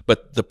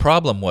 But the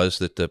problem was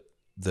that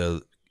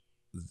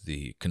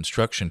the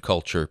construction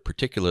culture,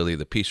 particularly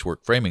the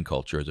piecework framing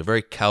culture, is a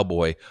very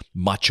cowboy,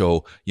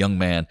 macho, young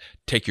man,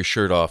 take your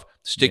shirt off,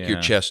 stick your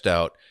chest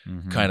out,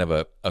 kind of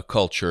a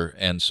culture.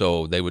 And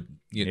so they would,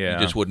 you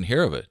just wouldn't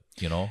hear of it,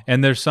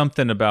 And there's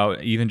something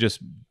about even just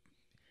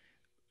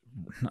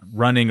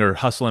running or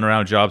hustling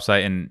around job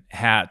site and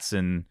hats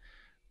and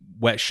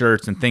wet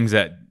shirts and things,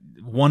 that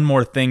one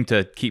more thing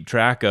to keep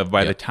track of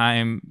by the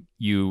time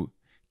you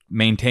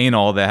maintain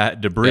all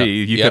that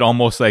debris, you could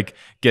almost like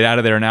get out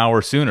of there an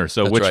hour sooner.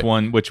 So which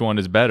one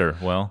is better?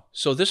 Well,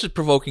 so this is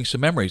provoking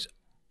some memories.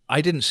 I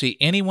didn't see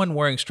anyone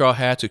wearing straw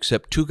hats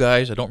except two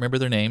guys. I don't remember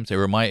their names. They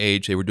were my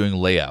age. They were doing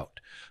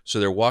layout. So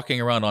they're walking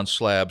around on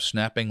slabs,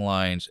 snapping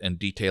lines and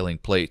detailing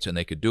plates, and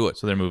they could do it.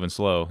 So they're moving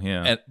slow.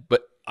 Yeah.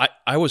 But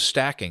I was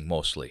stacking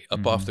mostly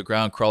up off the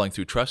ground, crawling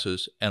through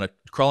trusses, and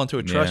crawling through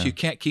a truss, you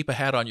can't keep a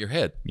hat on your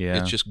head. Yeah.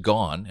 It's just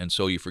gone. And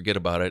so you forget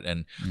about it,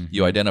 and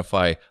you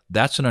identify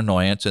that's an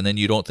annoyance. And then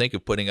you don't think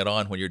of putting it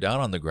on when you're down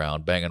on the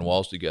ground, banging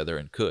walls together,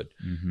 and could.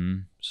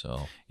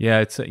 So, yeah,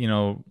 it's,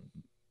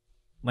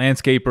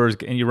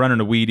 landscapers, and you're running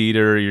a weed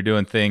eater, you're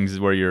doing things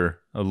where you're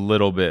a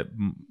little bit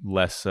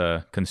less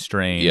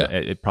constrained. Yeah.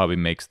 It probably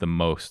makes the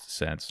most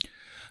sense.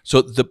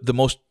 So the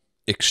most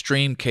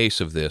extreme case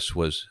of this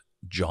was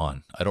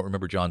John. I don't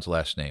remember John's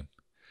last name.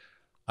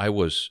 I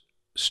was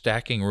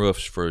stacking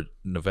roofs for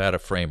Nevada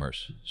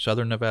Framers,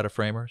 Southern Nevada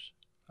Framers.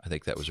 I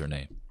think that was her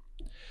name.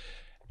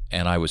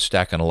 And I was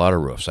stacking a lot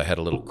of roofs. I had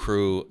a little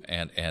crew,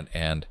 and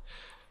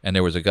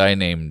there was a guy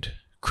named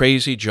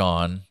Crazy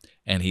John,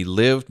 and he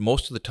lived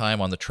most of the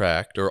time on the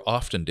tract, or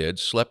often did,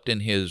 slept in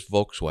his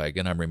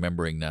Volkswagen, I'm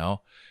remembering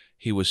now.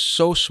 He was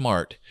so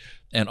smart,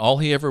 and all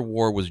he ever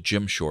wore was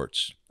gym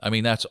shorts. I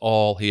mean, that's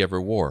all he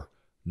ever wore.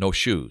 No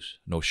shoes,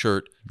 no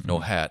shirt, no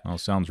hat. Well,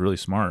 sounds really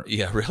smart.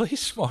 Yeah, really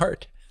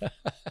smart.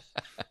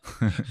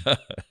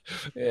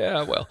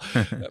 Yeah, well,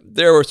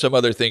 there were some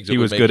other things that he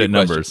was good at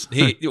numbers.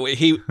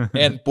 He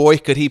and boy,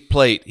 could he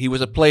plate. He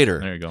was a plater.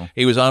 There you go.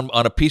 He was on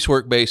a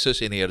piecework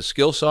basis, and he had a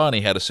skill saw, and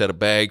he had a set of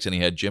bags, and he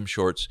had gym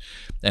shorts,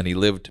 and he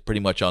lived pretty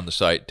much on the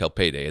site till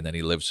payday, and then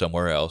he lived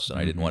somewhere else, and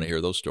I didn't want to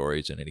hear those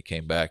stories, and then he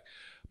came back.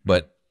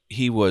 But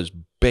he was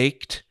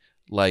baked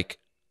like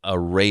a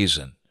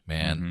raisin,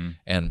 man.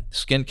 And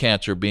skin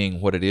cancer being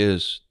what it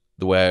is,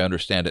 the way I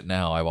understand it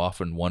now, I've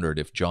often wondered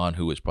if John,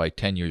 who was probably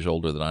 10 years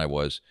older than I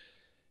was,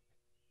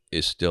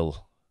 is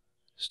still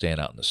staying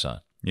out in the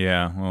sun.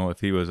 Yeah, well, if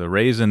he was a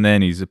raisin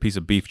then, he's a piece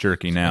of beef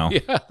jerky now.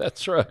 Yeah,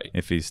 that's right.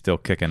 If he's still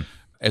kicking.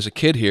 As a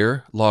kid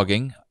here,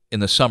 logging,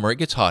 in the summer, it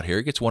gets hot here.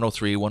 It gets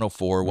 103,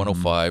 104,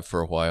 105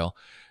 for a while.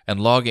 And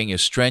logging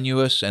is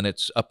strenuous, and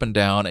it's up and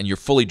down, and you're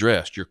fully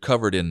dressed. You're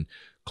covered in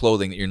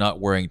clothing that you're not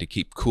wearing to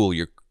keep cool.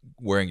 You're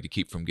wearing to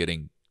keep from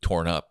getting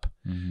torn up.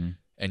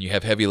 And you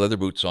have heavy leather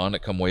boots on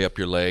that come way up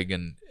your leg,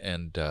 and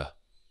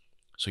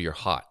so you're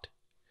hot.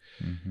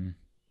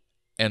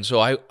 And so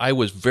I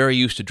was very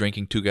used to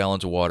drinking 2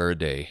 gallons of water a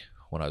day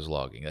when I was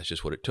logging. That's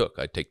just what it took.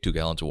 I'd take 2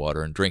 gallons of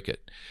water and drink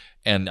it.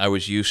 And I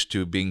was used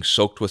to being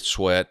soaked with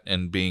sweat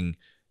and being,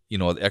 the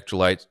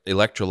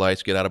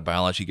electrolytes get out of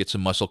balance. You get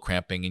some muscle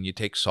cramping, and you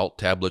take salt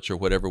tablets or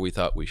whatever we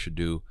thought we should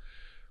do.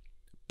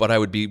 But I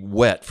would be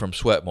wet from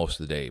sweat most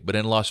of the day. But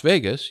in Las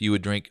Vegas, I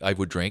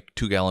would drink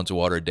 2 gallons of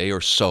water a day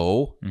or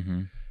so,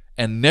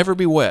 and never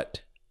be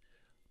wet.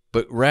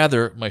 But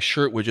rather, my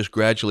shirt would just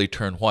gradually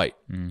turn white.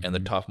 And the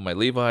top of my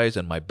Levi's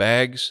and my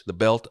bags, the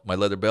belt, my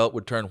leather belt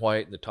would turn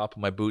white, and the top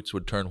of my boots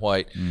would turn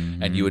white.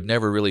 And you would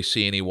never really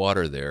see any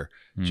water there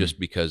just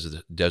because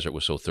the desert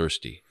was so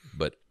thirsty.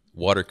 But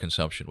water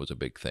consumption was a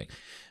big thing.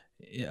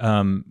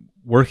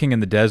 Working in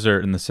the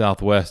desert in the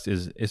Southwest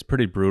is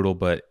pretty brutal,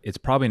 but it's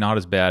probably not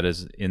as bad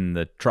as in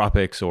the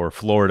tropics or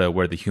Florida,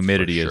 where the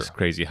humidity is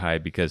crazy high.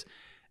 Because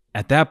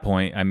at that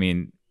point, I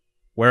mean,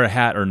 wear a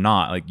hat or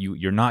not, like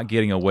you're not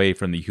getting away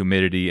from the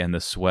humidity and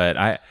the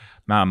sweat.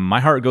 My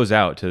heart goes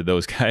out to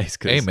those guys.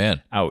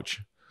 Amen.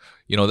 Ouch.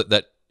 You know,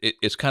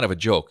 it's kind of a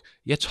joke.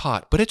 It's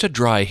hot, but it's a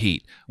dry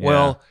heat. Yeah.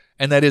 Well,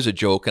 and that is a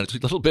joke, and it's a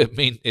little bit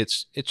mean.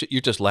 It's you're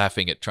just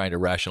laughing at trying to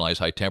rationalize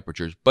high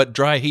temperatures, but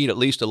dry heat at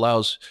least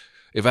allows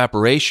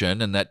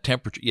evaporation and that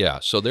temperature. Yeah,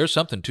 so there's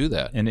something to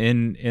that. And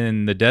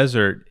in the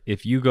desert,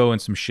 if you go in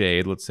some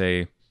shade, let's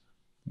say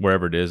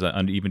wherever it is,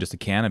 under even just a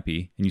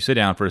canopy, and you sit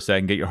down for a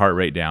second, get your heart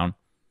rate down,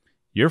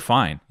 you're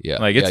fine. Yeah,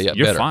 like you're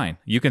better. fine.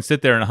 You can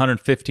sit there in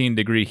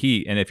 115-degree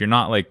heat, and if you're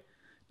not like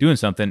doing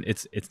something,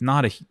 it's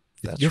not a.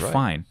 You're right.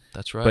 fine.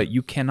 That's right. But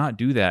you cannot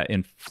do that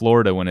in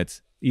Florida when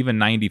it's even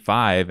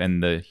 95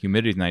 and the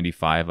humidity is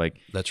 95. Like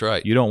that's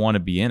right. You don't want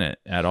to be in it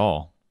at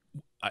all.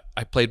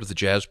 I played with a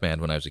jazz band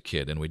when I was a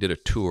kid, and we did a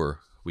tour.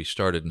 We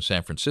started in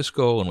San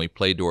Francisco, and we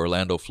played to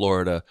Orlando,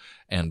 Florida,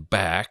 and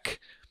back.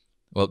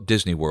 Well,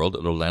 Disney World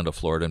at Orlando,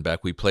 Florida, and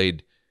back. We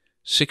played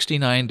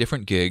 69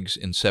 different gigs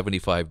in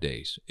 75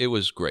 days. It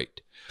was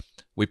great.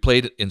 We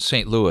played in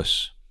St.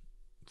 Louis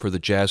for the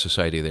Jazz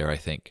Society there, I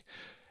think,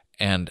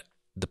 and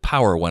the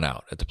power went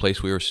out at the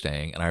place we were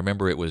staying, and I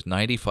remember it was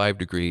 95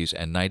 degrees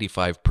and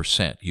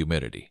 95%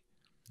 humidity.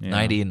 Yeah.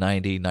 90,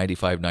 90,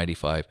 95,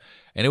 95.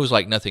 And it was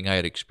like nothing I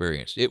had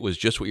experienced. It was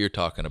just what you're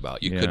talking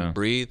about. You couldn't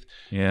breathe.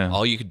 Yeah.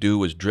 All you could do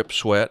was drip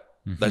sweat.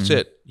 Mm-hmm. That's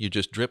it. You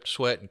just dripped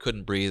sweat and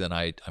couldn't breathe, and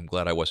I'm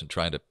glad I wasn't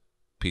trying to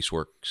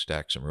piecework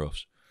stack some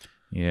roofs.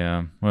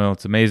 Yeah. Well,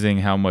 it's amazing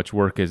how much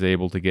work is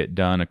able to get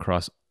done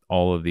across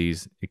all of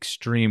these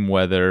extreme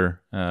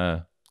weather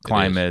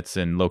climates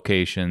and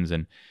locations.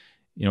 And,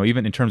 you know,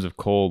 even in terms of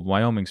cold,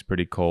 Wyoming's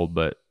pretty cold,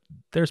 but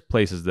there's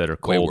places that are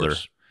colder.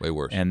 Way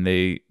worse. And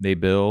they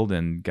build,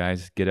 and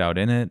guys get out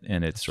in it,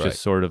 and it's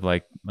just sort of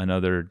like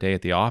another day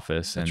at the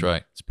office. And That's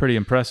right. It's pretty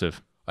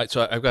impressive. All right,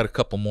 so I've got a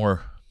couple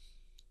more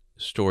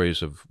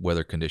stories of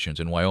weather conditions.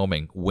 In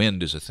Wyoming,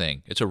 wind is a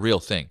thing. It's a real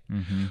thing.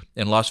 Mm-hmm.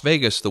 In Las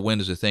Vegas, the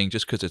wind is a thing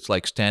just because it's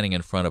like standing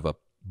in front of a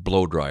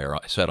blow dryer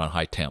set on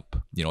high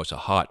temp. You know, it's a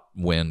hot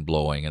wind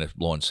blowing, and it's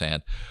blowing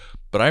sand.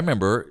 But I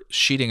remember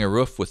sheeting a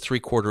roof with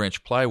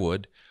 3/4-inch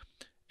plywood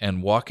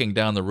and walking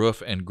down the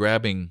roof and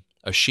grabbing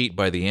a sheet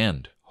by the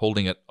end,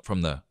 holding it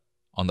on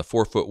the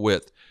 4-foot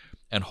width,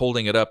 and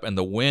holding it up, and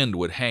the wind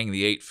would hang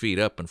the 8 feet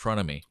up in front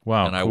of me.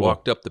 Wow! And I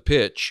walked up the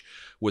pitch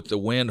with the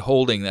wind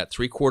holding that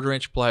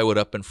 3/4-inch plywood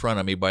up in front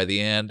of me by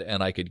the end,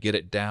 and I could get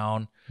it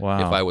down if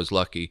I was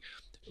lucky.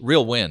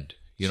 Real wind,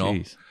 you know.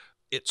 Jeez.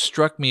 It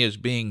struck me as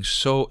being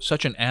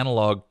such an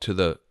analog to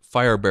the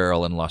fire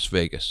barrel in Las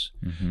Vegas.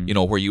 Mm-hmm. You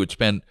know, where you would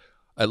spend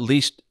at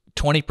least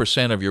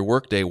 20% of your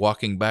workday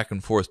walking back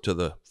and forth to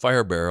the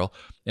fire barrel.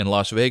 In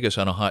Las Vegas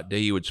on a hot day,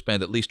 you would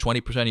spend at least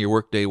 20% of your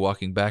workday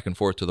walking back and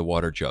forth to the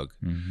water jug.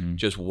 Mm-hmm.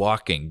 Just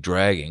walking,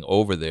 dragging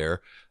over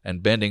there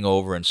and bending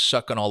over and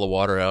sucking all the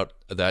water out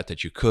of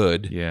that you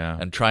could. Yeah.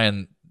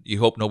 And you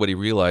hope nobody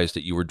realized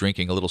that you were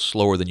drinking a little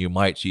slower than you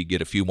might, so you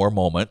get a few more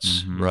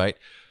moments, mm-hmm. right?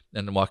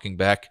 And then walking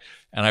back.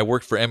 And I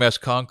worked for MS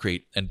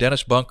Concrete, and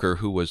Dennis Bunker,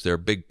 who was their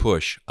big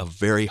push, a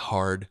very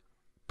hard,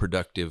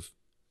 productive,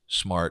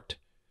 smart,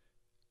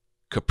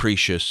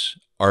 capricious,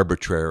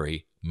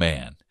 arbitrary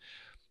man,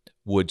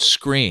 would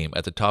scream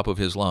at the top of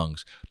his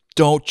lungs,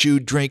 "Don't you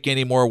drink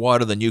any more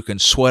water than you can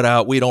sweat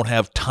out. We don't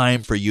have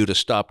time for you to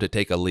stop to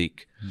take a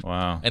leak."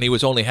 Wow. And he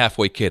was only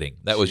halfway kidding.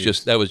 That was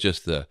just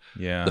the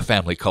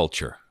family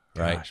culture,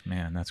 right? Gosh,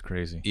 man, that's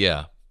crazy.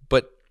 Yeah.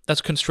 But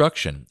that's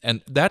construction.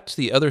 And that's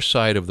the other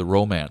side of the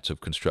romance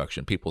of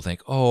construction. People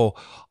think, "Oh,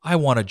 I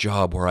want a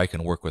job where I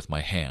can work with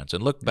my hands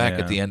and look back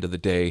at the end of the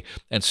day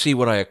and see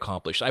what I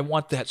accomplished. I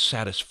want that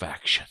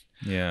satisfaction."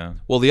 Yeah.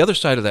 Well, the other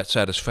side of that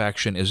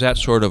satisfaction is that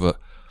sort of a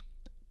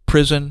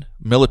prison,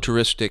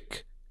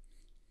 militaristic,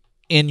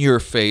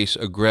 in-your-face,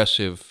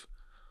 aggressive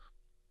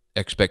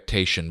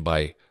expectation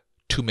by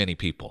too many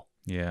people.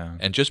 Yeah.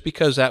 And just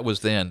because that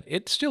was then,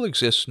 it still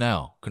exists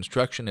now.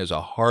 Construction is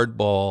a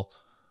hardball,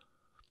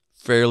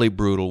 fairly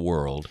brutal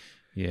world.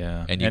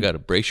 Yeah. And you got to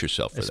brace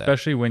yourself for that.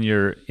 Especially when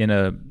you're in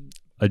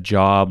a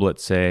job,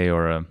 let's say,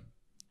 or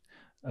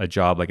a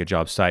job like a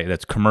job site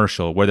that's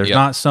commercial, where there's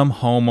not some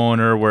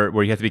homeowner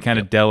where you have to be kind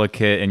of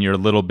delicate and you're a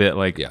little bit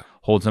like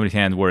hold somebody's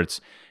hand, where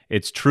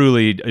it's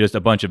truly just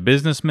a bunch of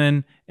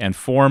businessmen and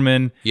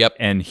foremen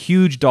and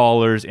huge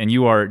dollars, and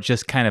you are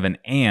just kind of an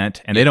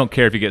ant, and they don't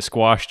care if you get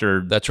squashed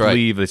or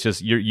leave. It's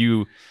just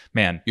you're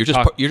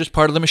just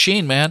part of the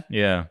machine, man.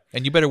 Yeah.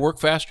 And you better work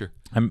faster.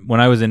 When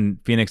I was in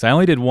Phoenix, I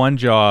only did one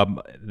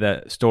job,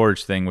 that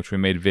storage thing, which we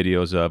made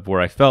videos of,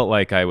 where I felt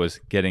like I was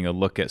getting a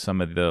look at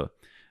some of the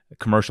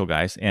commercial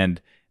guys.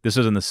 And this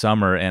was in the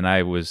summer, and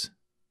I was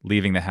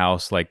leaving the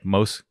house like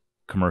most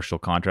commercial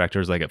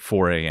contractors, like at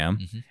 4 a.m.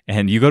 Mm-hmm.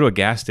 And you go to a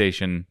gas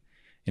station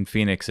in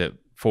Phoenix at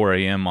 4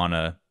 a.m.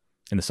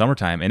 in the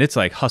summertime, and it's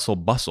like hustle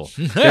bustle.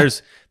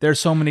 There's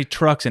so many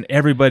trucks, and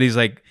everybody's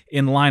like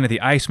in line at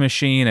the ice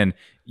machine, and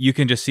you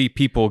can just see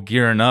people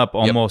gearing up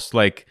almost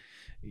like,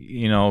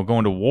 you know,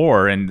 going to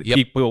war. And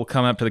people will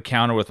come up to the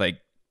counter with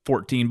like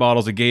 14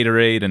 bottles of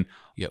Gatorade and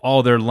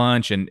all their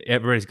lunch, and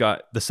everybody's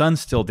got, the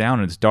sun's still down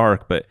and it's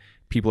dark, but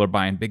people are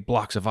buying big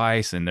blocks of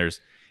ice, and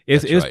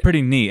it's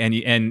pretty neat.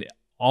 And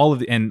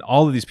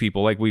all of these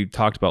people, like we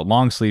talked about,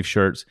 long sleeve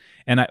shirts,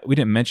 and we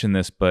didn't mention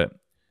this, but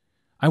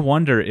I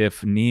wonder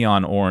if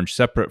neon orange,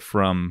 separate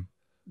from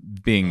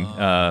being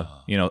a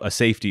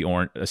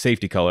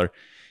safety color,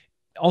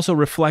 also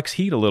reflects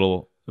heat a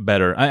little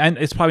better. And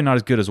it's probably not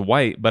as good as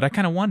white, but I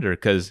kind of wonder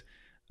because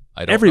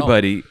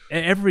everybody,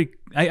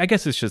 I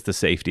guess it's just the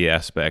safety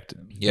aspect.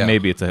 Yeah.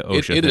 Maybe it's an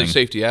OSHA thing. It is a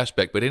safety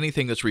aspect, but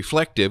anything that's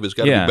reflective has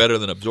got to be better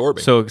than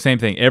absorbing. So same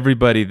thing.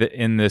 Everybody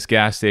in this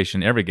gas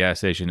station, every gas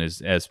station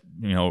is as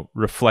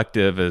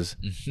reflective as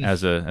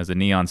a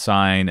neon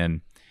sign.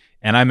 And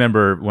I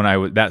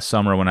remember that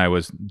summer when I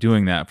was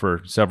doing that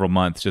for several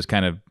months, just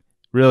kind of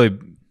really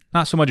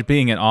not so much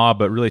being in awe,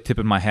 but really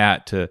tipping my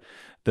hat to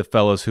the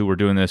fellows who were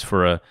doing this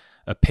for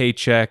a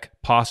paycheck,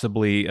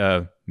 possibly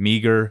a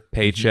meager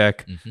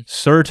paycheck,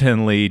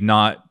 certainly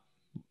not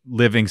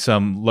living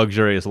some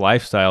luxurious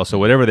lifestyle. So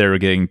whatever they were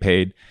getting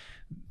paid,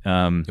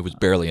 it was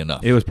barely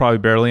enough. It was probably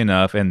barely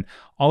enough. And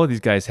all of these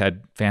guys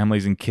had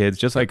families and kids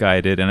just like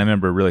I did. And I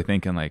remember really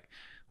thinking like,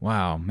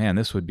 wow, man,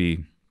 this would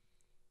be,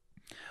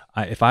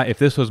 if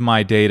this was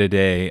my day to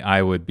day,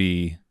 I would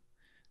be,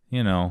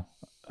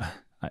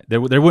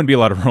 there wouldn't be a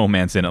lot of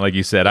romance in it. Like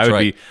you said,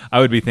 I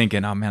would be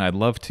thinking, oh man, I'd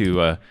love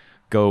to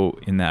go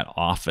in that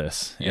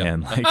office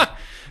and like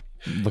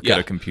look at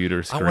a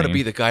computer screen. I want to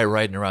be the guy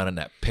riding around in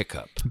that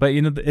pickup. But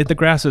the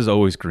grass is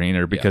always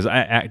greener because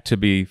to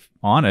be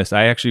honest,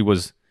 I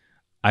was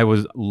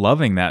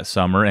loving that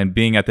summer, and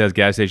being at that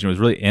gas station was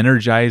really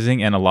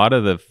energizing. And a lot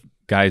of the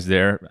guys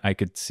there I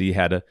could see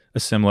had a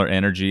similar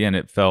energy, and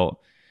it was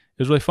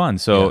really fun.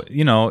 So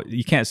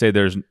you can't say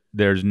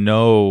there's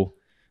no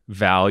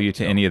value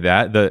to any of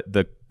that.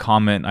 The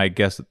comment I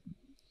guess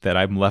that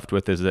I'm left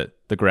with is that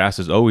the grass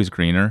is always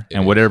greener,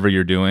 and whatever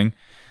you're doing,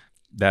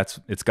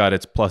 it's got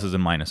its pluses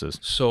and minuses.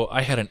 So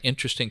I had an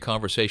interesting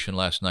conversation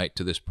last night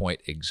to this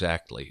point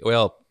exactly.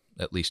 Well,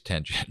 at least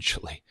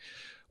tangentially,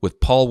 with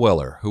Paul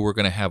Weller, who we're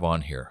going to have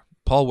on here.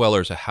 Paul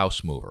Weller is a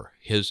house mover.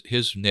 His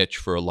niche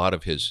for a lot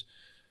of his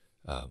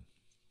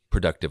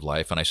productive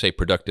life, and I say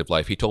productive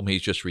life, he told me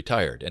he's just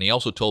retired, and he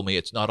also told me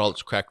it's not all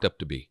it's cracked up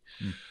to be.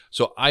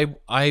 So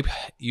I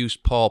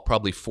used Paul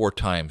probably 4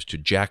 times to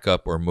jack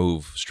up or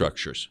move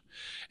structures.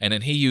 And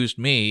then he used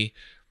me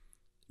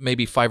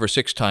maybe 5 or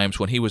 6 times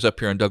when he was up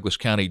here in Douglas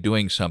County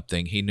doing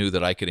something. He knew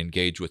that I could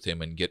engage with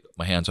him and get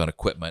my hands on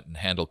equipment and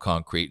handle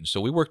concrete. And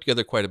so we worked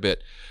together quite a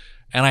bit.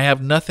 And I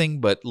have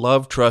nothing but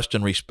love, trust,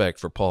 and respect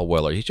for Paul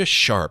Weller. He's just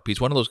sharp. He's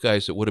one of those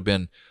guys that would have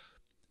been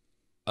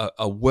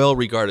a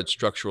well-regarded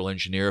structural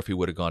engineer if he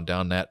would have gone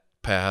down that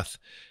path.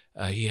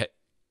 He's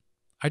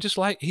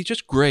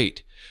just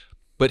great.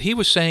 But he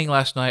was saying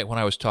last night when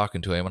I was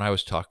talking to him,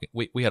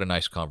 we had a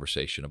nice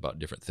conversation about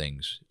different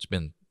things. It's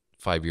been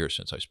 5 years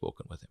since I've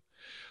spoken with him.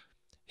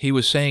 He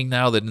was saying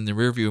now that in the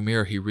rearview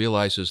mirror, he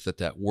realizes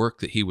that work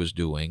that he was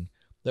doing,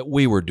 that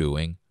we were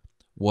doing,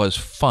 was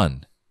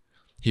fun.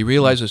 He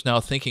realizes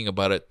now, thinking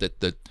about it, that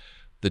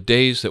the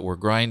days that were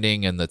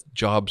grinding and the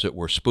jobs that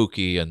were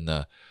spooky and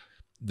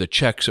the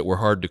checks that were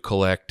hard to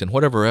collect and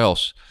whatever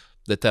else,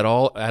 that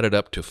all added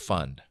up to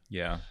fun.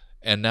 Yeah.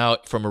 And now,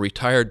 from a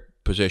retired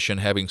position,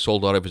 having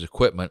sold out of his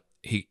equipment,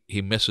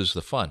 he misses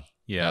the fun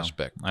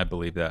aspect. I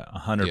believe that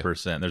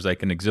 100%. Yeah. There's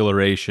like an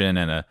exhilaration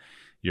and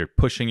you're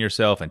pushing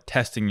yourself and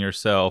testing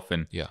yourself,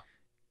 and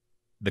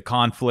the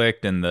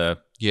conflict and the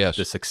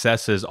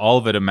successes, all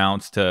of it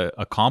amounts to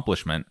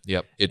accomplishment.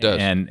 Yep, it does.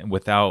 And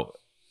without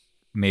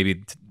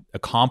maybe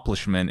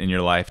accomplishment in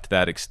your life to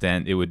that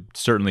extent, it would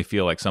certainly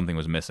feel like something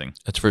was missing.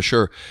 That's for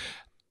sure.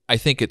 I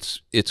think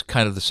it's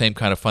kind of the same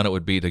kind of fun it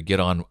would be to get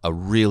on a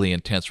really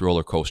intense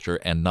roller coaster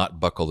and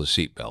not buckle the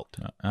seatbelt.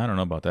 I don't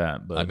know about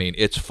that, but I mean,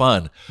 it's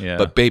fun. Yeah.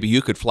 But baby,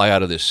 you could fly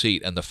out of this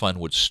seat and the fun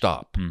would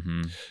stop.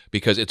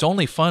 Because it's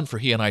only fun for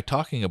he and I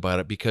talking about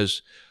it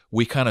because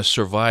we kind of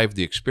survived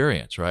the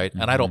experience, right?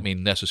 And I don't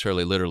mean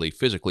necessarily literally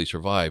physically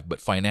survived,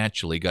 but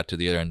financially got to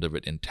the other end of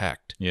it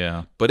intact.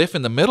 Yeah. But if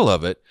in the middle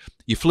of it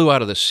you flew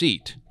out of the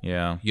seat,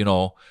 and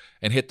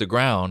hit the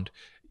ground,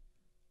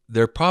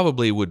 there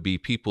probably would be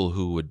people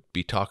who would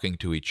be talking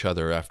to each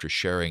other after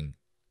sharing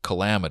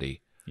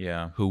calamity,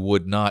 who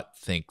would not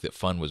think that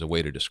fun was a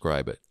way to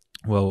describe it.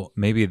 Well,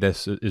 maybe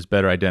this is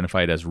better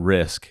identified as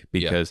risk,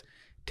 because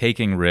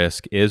taking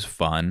risk is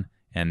fun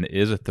and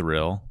is a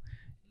thrill,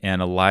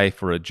 and a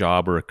life or a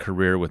job or a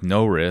career with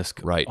no risk,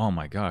 right? Oh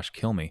my gosh,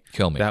 kill me.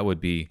 That would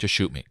be, just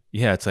shoot me.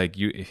 Yeah, it's like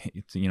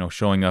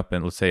showing up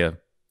in, let's say,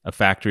 a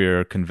factory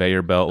or a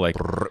conveyor belt, like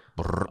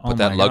put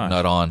that lug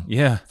nut on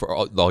for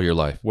all your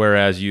life.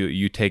 Whereas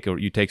you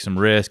take some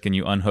risk and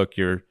you unhook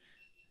your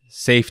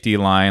safety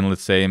line,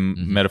 let's say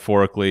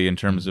metaphorically, in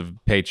terms of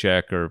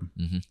paycheck or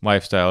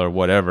lifestyle or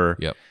whatever.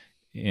 Yep.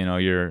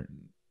 Your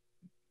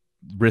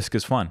risk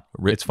is fun.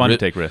 It's fun to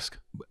take risk.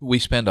 We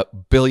spend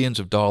billions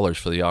of dollars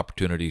for the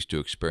opportunities to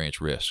experience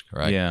risk,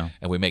 right? Yeah.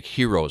 And we make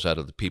heroes out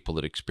of the people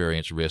that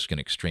experience risk in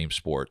extreme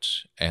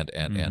sports and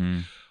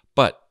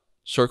but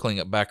circling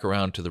it back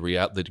around to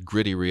the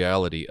gritty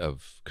reality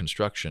of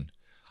construction,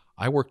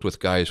 I worked with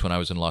guys when I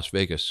was in Las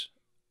Vegas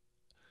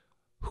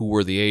who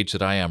were the age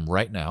that I am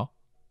right now,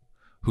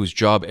 whose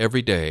job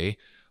every day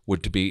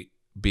would to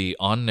be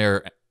on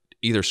their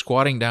either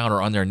squatting down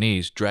or on their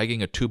knees,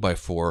 dragging a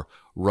 2x4,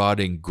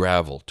 rodding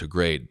gravel to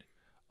grade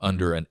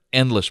under an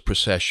endless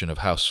procession of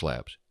house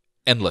slabs.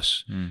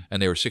 Endless.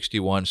 And they were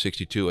 61,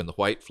 62 in the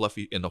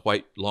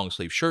white long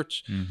sleeve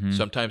shirts.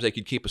 Sometimes they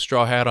could keep a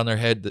straw hat on their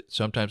head,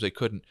 sometimes they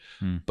couldn't.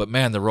 But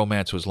man, the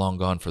romance was long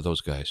gone for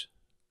those guys.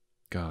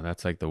 God,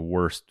 that's like the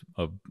worst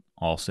of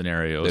all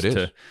scenarios,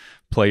 to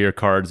play your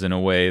cards in a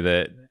way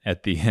that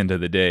at the end of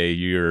the day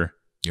you're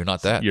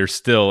not that. You're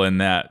still in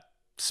that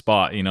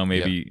spot,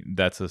 maybe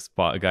that's a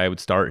spot a guy would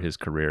start his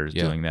career is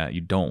doing that.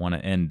 You don't want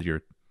to end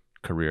your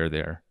career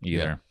there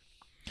either.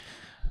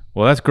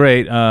 Well, that's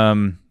great.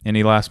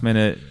 Any last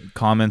minute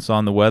comments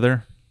on the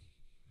weather?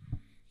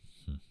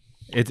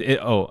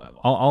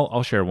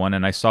 I'll share one.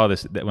 And I saw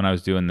this when I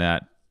was doing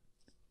that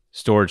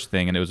storage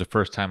thing, and it was the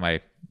first time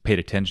I paid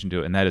attention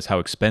to it, and that is how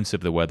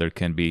expensive the weather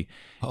can be.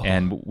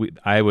 And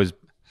I was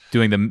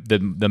doing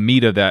the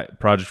meat of that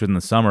project within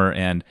the summer,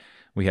 and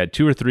we had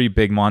 2 or 3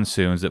 big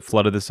monsoons that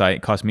flooded the site.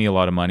 It cost me a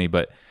lot of money,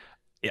 but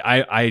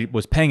I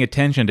was paying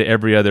attention to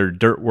every other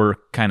dirt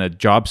work kind of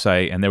job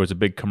site, and there was a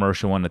big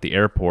commercial one at the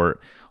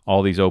airport,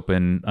 all these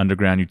open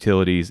underground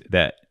utilities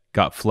that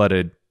got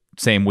flooded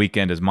same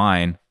weekend as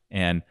mine.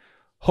 And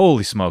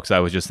holy smokes, I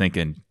was just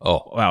thinking,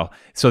 oh, wow.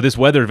 So this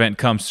weather event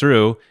comes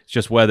through. It's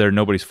just weather,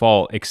 nobody's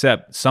fault,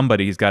 except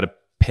somebody's got to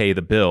pay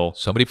the bill.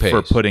 Somebody pays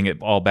for putting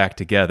it all back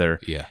together.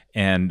 Yeah.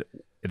 And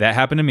that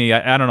happened to me.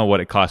 I don't know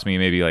what it cost me,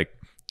 maybe like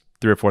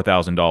 $3,000 or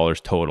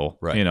 $4,000 total.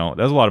 Right. That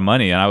was a lot of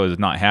money, and I was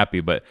not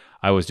happy, but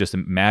I was just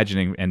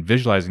imagining and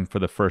visualizing for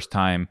the first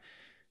time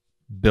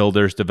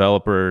builders,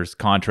 developers,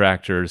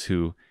 contractors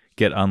who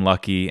get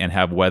unlucky and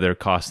have weather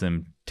cost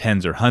them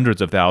tens or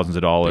hundreds of thousands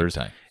of dollars.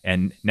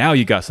 And now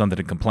you got something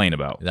to complain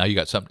about. Now you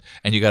got something,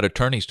 and you got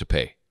attorneys to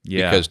pay.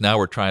 Yeah. Because now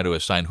we're trying to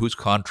assign whose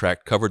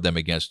contract covered them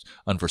against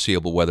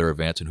unforeseeable weather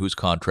events and whose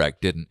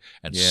contract didn't,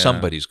 and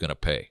somebody's going to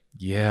pay.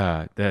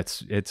 Yeah,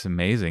 it's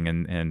amazing.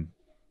 And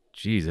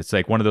geez, it's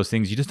like one of those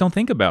things you just don't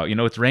think about.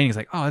 It's raining. It's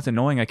like, oh, that's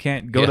annoying. I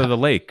can't go to the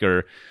lake,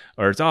 or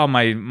it's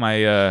my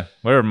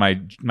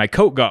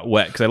coat got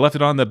wet because I left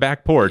it on the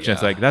back porch. And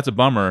it's like, that's a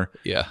bummer.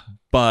 Yeah.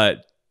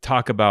 But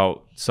talk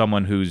about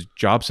someone whose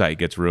job site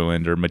gets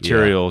ruined, or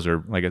materials,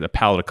 or like a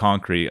pallet of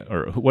concrete,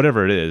 or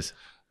whatever it is.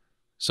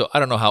 So I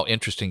don't know how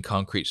interesting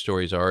concrete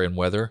stories are in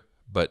weather,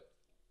 but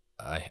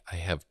I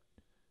have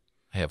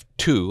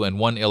 2, and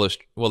one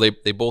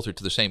they both are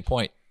to the same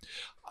point.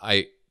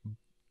 There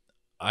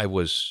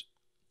was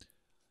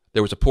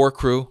a poor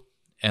crew,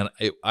 and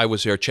I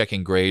was there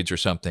checking grades or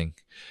something,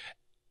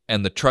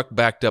 and the truck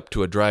backed up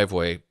to a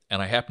driveway,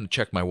 and I happened to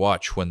check my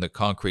watch when the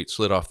concrete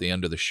slid off the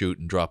end of the chute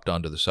and dropped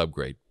onto the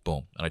subgrade.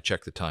 Boom. And I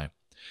checked the time.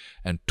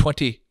 And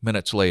 20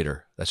 minutes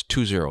later, that's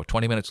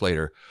 20 minutes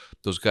later,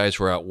 those guys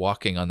were out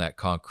walking on that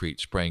concrete,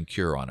 spraying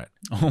Cure on it.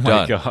 Oh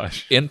my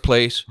gosh. In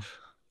place,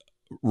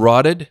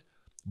 rodded,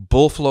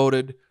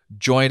 bull-floated,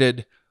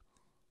 jointed,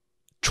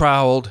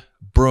 troweled,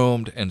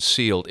 broomed, and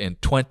sealed in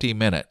 20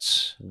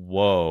 minutes.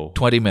 Whoa.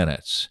 20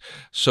 minutes.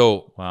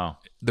 So wow.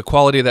 The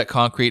quality of that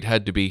concrete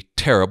had to be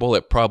terrible.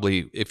 It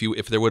probably,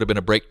 if there would have been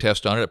a break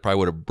test on it, it probably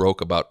would have broke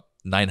about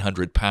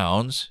 900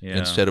 pounds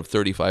instead of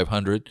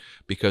 3,500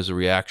 because the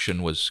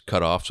reaction was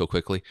cut off so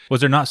quickly. Was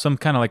there not some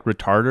kind of like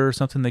retarder or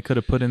something they could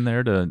have put in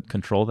there to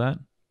control that?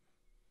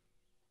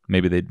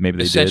 Maybe they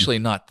essentially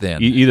did. Not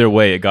then. Either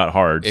way, it got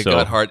hard. It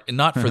got hard.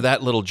 Not for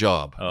that little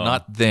job. Oh.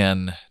 Not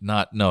then.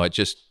 It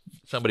just,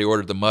 somebody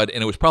ordered the mud,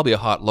 and it was probably a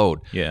hot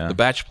load. Yeah. The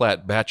batch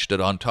plant batched it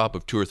on top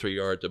of 2 or 3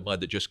 yards of mud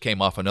that just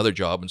came off another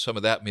job, and some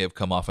of that may have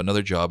come off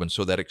another job, and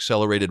so that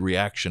accelerated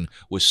reaction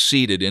was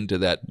seeded into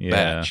that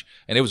batch,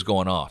 and it was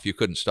going off. You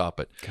couldn't stop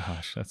it.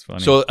 Gosh, that's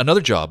funny. So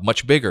another job,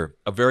 much bigger,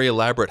 a very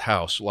elaborate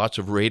house, lots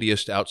of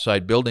radiused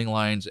outside building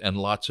lines and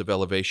lots of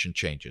elevation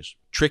changes.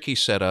 Tricky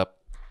setup,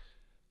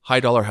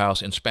 high-dollar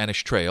house in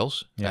Spanish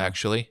Trails,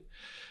 actually.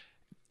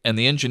 And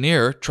the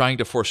engineer, trying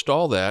to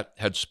forestall that,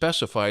 had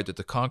specified that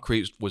the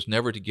concrete was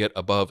never to get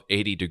above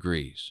 80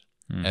 degrees.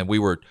 And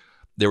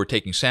they were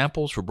taking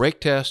samples for brake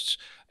tests,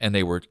 and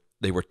they were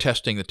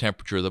testing the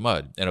temperature of the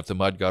mud. And if the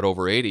mud got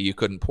over 80, you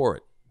couldn't pour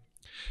it.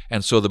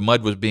 And so the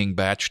mud was being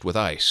batched with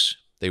ice.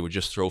 They would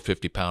just throw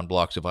 50-pound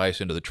blocks of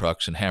ice into the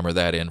trucks and hammer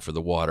that in for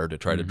the water to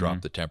try to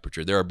drop the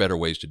temperature. There are better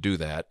ways to do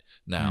that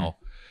now.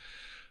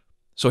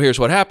 So here's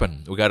what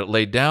happened. We got it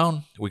laid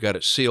down. We got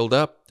it sealed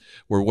up.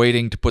 We're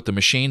waiting to put the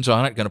machines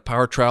on it, going to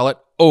power trowel it.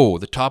 Oh,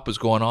 the top is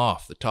going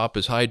off. The top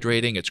is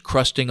hydrating. It's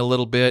crusting a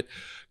little bit.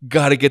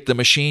 Got to get the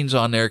machines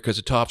on there because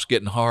the top's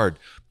getting hard.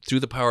 Threw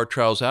the power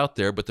trowels out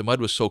there, but the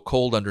mud was so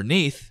cold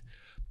underneath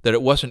that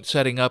it wasn't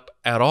setting up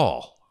at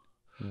all.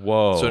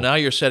 Whoa. So now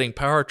you're setting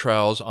power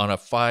trowels on a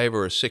 5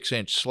 or a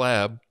 6-inch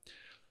slab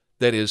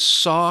that is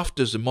soft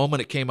as the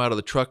moment it came out of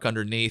the truck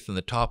underneath, and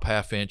the top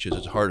half-inch is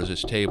as hard as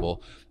this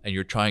table, and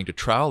you're trying to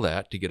trowel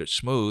that to get it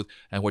smooth,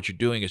 and what you're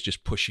doing is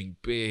just pushing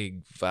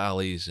big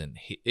valleys, and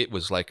it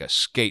was like a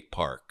skate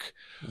park.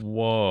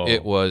 Whoa.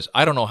 It was,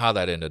 I don't know how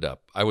that ended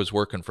up. I was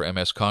working for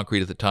MS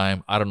Concrete at the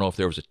time. I don't know if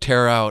there was a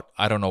tear out.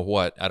 I don't know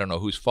what. I don't know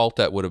whose fault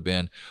that would have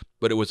been,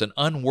 but it was an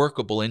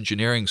unworkable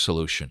engineering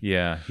solution.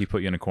 Yeah, he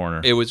put you in a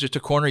corner. It was just a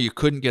corner you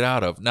couldn't get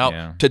out of.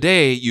 Now,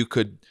 today you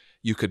could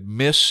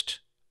mist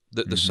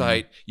the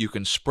site. You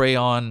can spray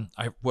on,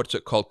 what's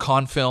it called,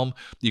 Confilm.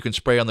 You can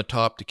spray on the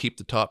top to keep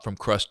the top from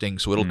crusting,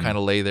 so it'll kind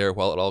of lay there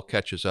while it all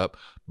catches up.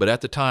 But at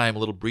the time, a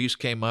little breeze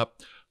came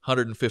up,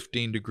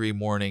 115-degree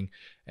morning,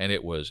 and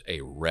it was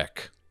a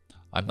wreck.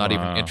 I'm not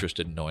even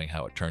interested in knowing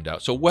how it turned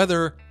out. So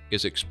weather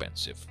is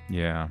expensive.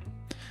 Yeah.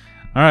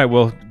 All right,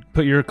 well,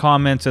 put your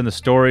comments in the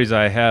stories.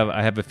 I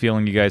have a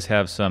feeling you guys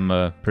have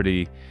some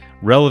pretty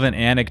relevant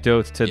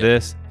anecdotes to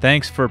this.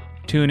 Thanks for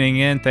tuning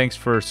in. Thanks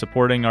for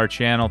supporting our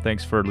channel.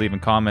 Thanks for leaving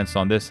comments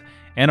on this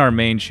and our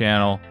main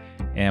channel,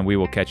 and we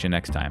will catch you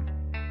next time.